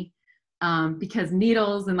me, because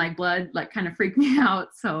needles and like blood like kind of freaked me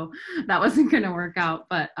out. So that wasn't going to work out.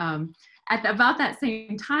 But at about that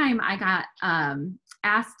same time, I got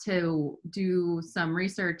asked to do some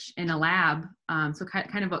research in a lab. So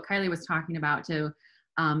kind of what Kylie was talking about, to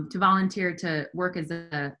volunteer to work as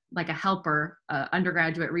a helper,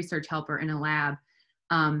 undergraduate research helper in a lab.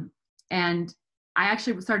 And I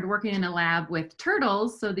actually started working in a lab with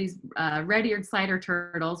turtles. So these red-eared slider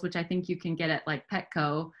turtles, which I think you can get at like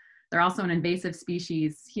Petco. They're also an invasive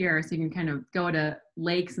species here, so you can kind of go to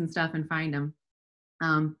lakes and stuff and find them.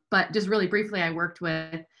 But just really briefly, I worked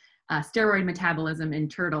with steroid metabolism in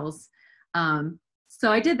turtles.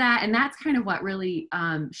 So I did that, and that's kind of what really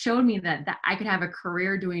showed me that I could have a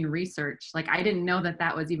career doing research. Like, I didn't know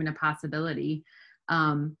that was even a possibility.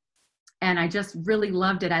 And I just really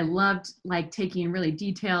loved it. I loved like taking really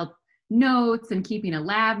detailed notes and keeping a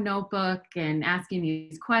lab notebook and asking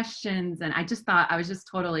these questions. And I just thought I was just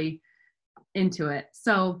totally into it.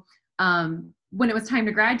 So when it was time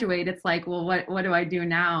to graduate, it's like, well, what do I do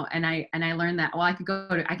now? And I learned that, well, I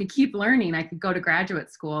could keep learning. I could go to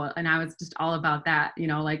graduate school. And I was just all about that,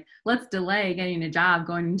 like, let's delay getting a job,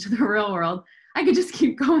 going into the real world. I could just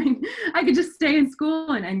keep going. I could just stay in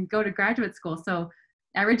school and go to graduate school. So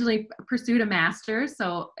I originally pursued a master's.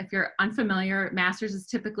 So if you're unfamiliar, master's is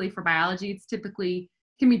typically for biology. It's typically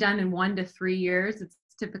can be done in 1 to 3 years. It's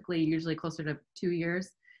typically usually closer to 2 years.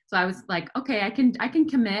 So I was like, okay, I can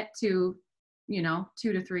commit to, 2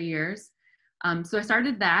 to 3 years. So I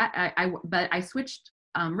started that. But I switched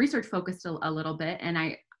research focused a little bit, and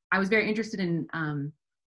I was very interested in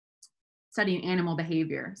studying animal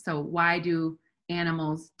behavior. So why do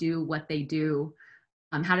animals do what they do?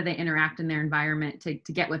 How do they interact in their environment to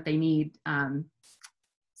get what they need?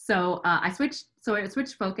 So I switched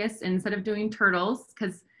focus, and instead of doing turtles,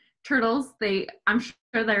 because turtles, I'm sure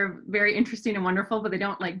they're very interesting and wonderful, but they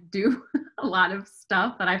don't like do a lot of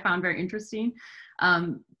stuff that I found very interesting.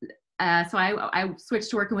 So I switched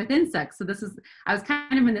to working with insects. So I was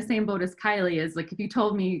kind of in the same boat as Kylie. Is like, if you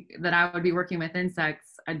told me that I would be working with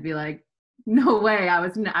insects, I'd be like, no way. I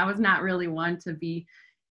was not really one to be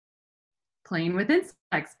playing with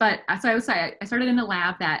insects. But so I started in a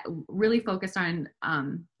lab that really focused on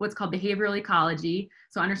what's called behavioral ecology.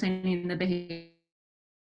 So understanding the behavior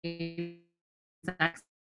of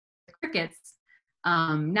crickets,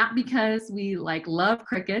 not because we like love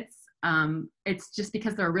crickets. It's just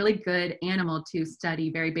because they're a really good animal to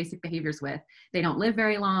study very basic behaviors with. They don't live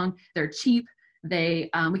very long. They're cheap. We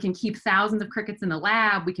can keep thousands of crickets in the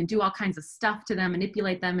lab. We can do all kinds of stuff to them,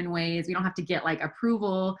 manipulate them in ways. We don't have to get like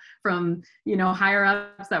approval from, higher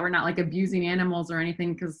ups that we're not like abusing animals or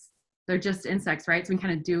anything, because they're just insects, right? So we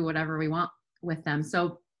kind of do whatever we want with them.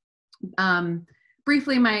 So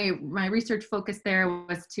briefly, my research focus there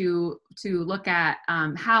was to look at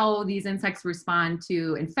how these insects respond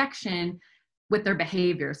to infection with their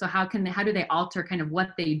behavior. So how do they alter kind of what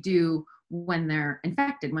they do when they're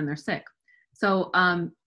infected, when they're sick? So I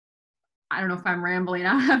don't know if I'm rambling.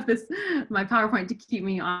 I have my PowerPoint to keep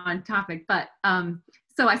me on topic, but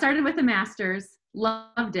so I started with a master's,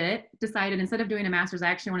 loved it, decided instead of doing a master's, I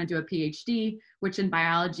actually want to do a PhD, which in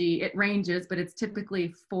biology, it ranges, but it's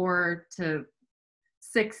typically 4 to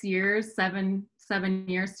 6 years, seven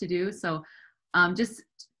years to do. So just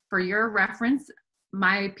for your reference,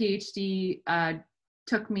 my PhD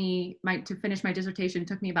to finish my dissertation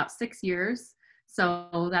took me about 6 years.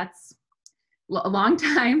 So that's, a long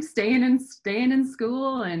time staying in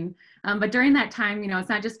school. And but during that time, you know, it's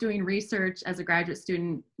not just doing research as a graduate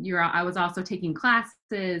student. I was also taking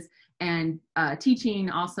classes and teaching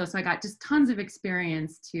also. So I got just tons of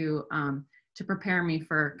experience to prepare me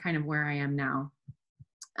for kind of where I am now.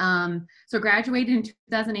 So graduated in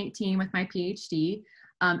 2018 with my PhD.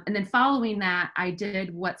 And then following that, I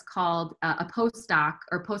did what's called a postdoc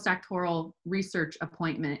or postdoctoral research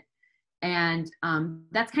appointment. And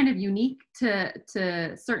that's kind of unique to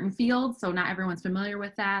certain fields. So not everyone's familiar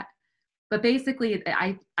with that. But basically,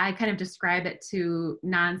 I kind of describe it to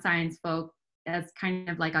non-science folk as kind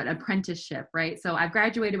of like an apprenticeship, right? So I've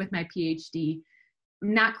graduated with my PhD.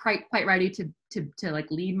 I'm not quite ready to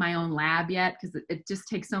like lead my own lab yet, because it just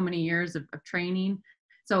takes so many years of training.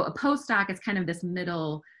 So a postdoc is kind of this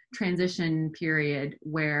middle transition period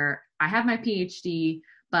where I have my PhD,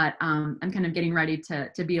 but I'm kind of getting ready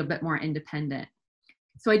to be a bit more independent.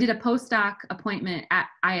 So I did a postdoc appointment at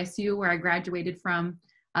ISU where I graduated from,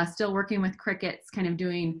 still working with crickets, kind of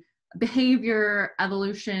doing behavior,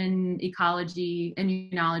 evolution, ecology,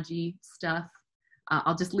 immunology stuff.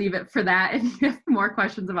 I'll just leave it for that. If you have more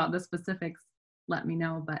questions about the specifics, let me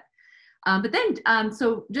know. But then,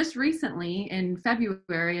 so just recently in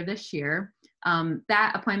February of this year,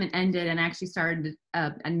 that appointment ended and I actually started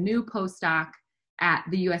a new postdoc at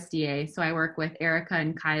the USDA. So I work with Erica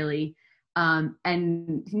and Kylie.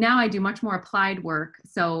 And now I do much more applied work.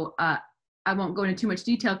 So I won't go into too much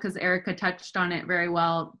detail because Erica touched on it very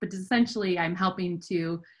well, but essentially I'm helping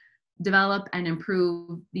to develop and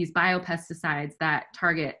improve these biopesticides that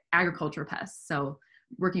target agricultural pests. So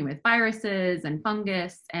working with viruses and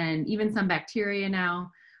fungus and even some bacteria now.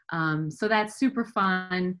 So that's super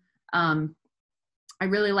fun. I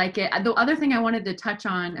really like it. The other thing I wanted to touch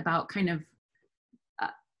on about kind of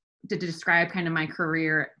to describe kind of my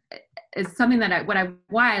career is something that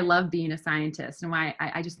why I love being a scientist and why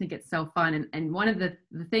I just think it's so fun. And one of the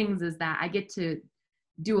things is that I get to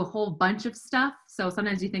do a whole bunch of stuff. So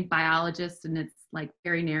sometimes you think biologist and it's like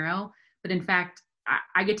very narrow, but in fact,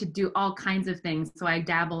 I get to do all kinds of things. So I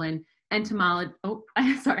dabble in entomology. Oh,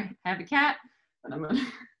 sorry, I have a cat. But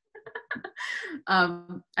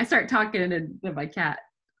I start talking and my cat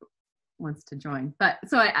wants to join. But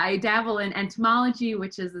so I dabble in entomology,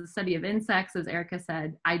 which is the study of insects, as Erica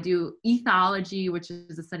said. I do ethology, which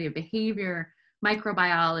is the study of behavior,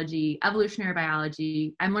 microbiology, evolutionary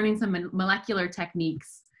biology. I'm learning some molecular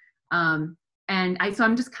techniques. So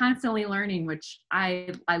I'm just constantly learning, which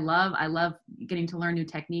I love. I love getting to learn new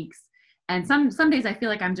techniques. And some days I feel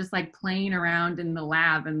like I'm just like playing around in the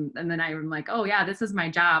lab, and then I'm like, oh yeah, this is my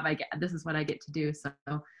job. This is what I get to do. So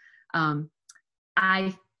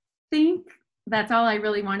I think that's all I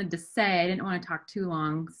really wanted to say. I didn't want to talk too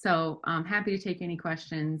long. So I'm happy to take any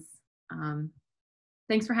questions.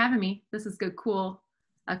 Thanks for having me. This is a cool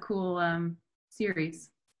series.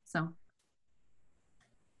 So.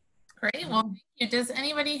 Great. Well, thank you. Does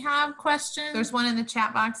anybody have questions? There's one in the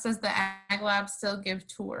chat box. Does the Ag Lab still give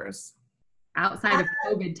tours? Outside of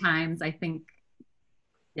COVID times, I think,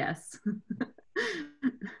 yes.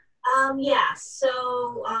 Yeah,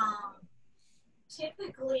 so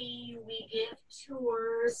typically we give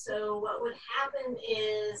tours. So what would happen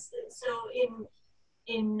is, so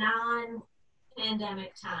in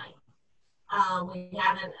non-pandemic time, we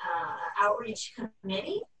have an outreach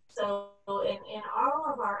committee. So in all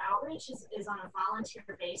of our outreach is on a volunteer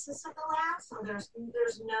basis at the lab. So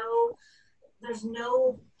there's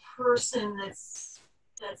no person that's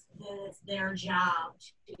their job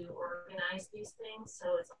to organize these things.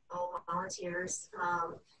 So it's all volunteers.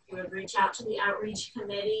 You would reach out to the outreach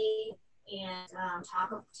committee and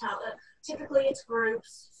typically it's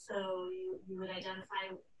groups. So you would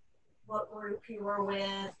identify what group you were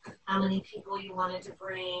with, how many people you wanted to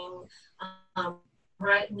bring.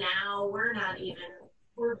 Right now, we're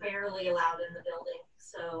barely allowed in the building,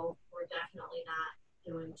 so we're definitely not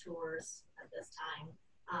doing tours at this time.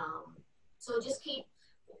 So just keep,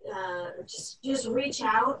 just reach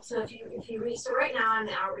out. So if you reach, so right now I'm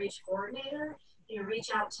the outreach coordinator. If you reach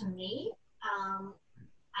out to me,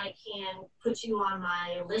 I can put you on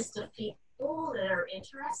my list of people that are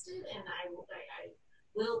interested, and I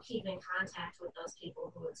will keep in contact with those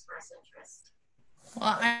people who express interest.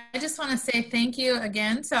 Well, I just want to say thank you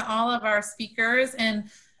again to all of our speakers, and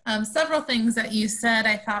several things that you said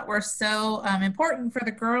I thought were so important for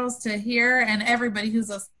the girls to hear, and everybody who's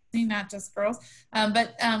listening, not just girls.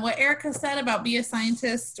 But what Erica said about be a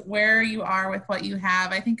scientist where you are with what you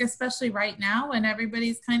have, I think especially right now when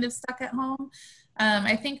everybody's kind of stuck at home,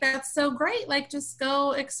 I think that's so great. Like just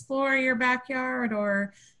go explore your backyard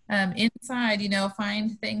or inside, you know,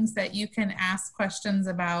 find things that you can ask questions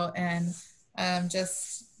about and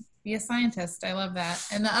just be a scientist. I love that.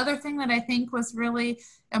 And the other thing that I think was really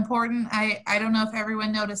important, I don't know if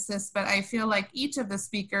everyone noticed this, but I feel like each of the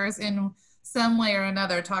speakers in some way or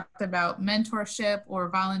another talked about mentorship or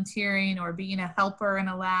volunteering or being a helper in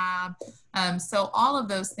a lab. So all of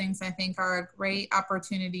those things I think are a great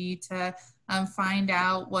opportunity to find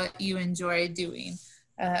out what you enjoy doing.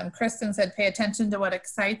 Kristin said, pay attention to what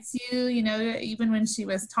excites you. You know, even when she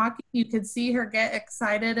was talking, you could see her get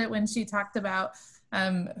excited when she talked about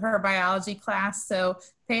her biology class. So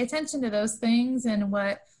pay attention to those things and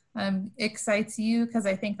what excites you, because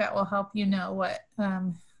I think that will help you know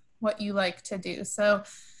what you like to do. So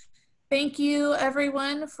thank you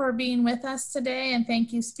everyone for being with us today, and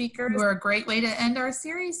thank you speakers. You are a great way to end our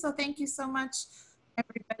series. So thank you so much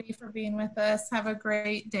everybody for being with us. Have a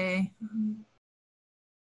great day.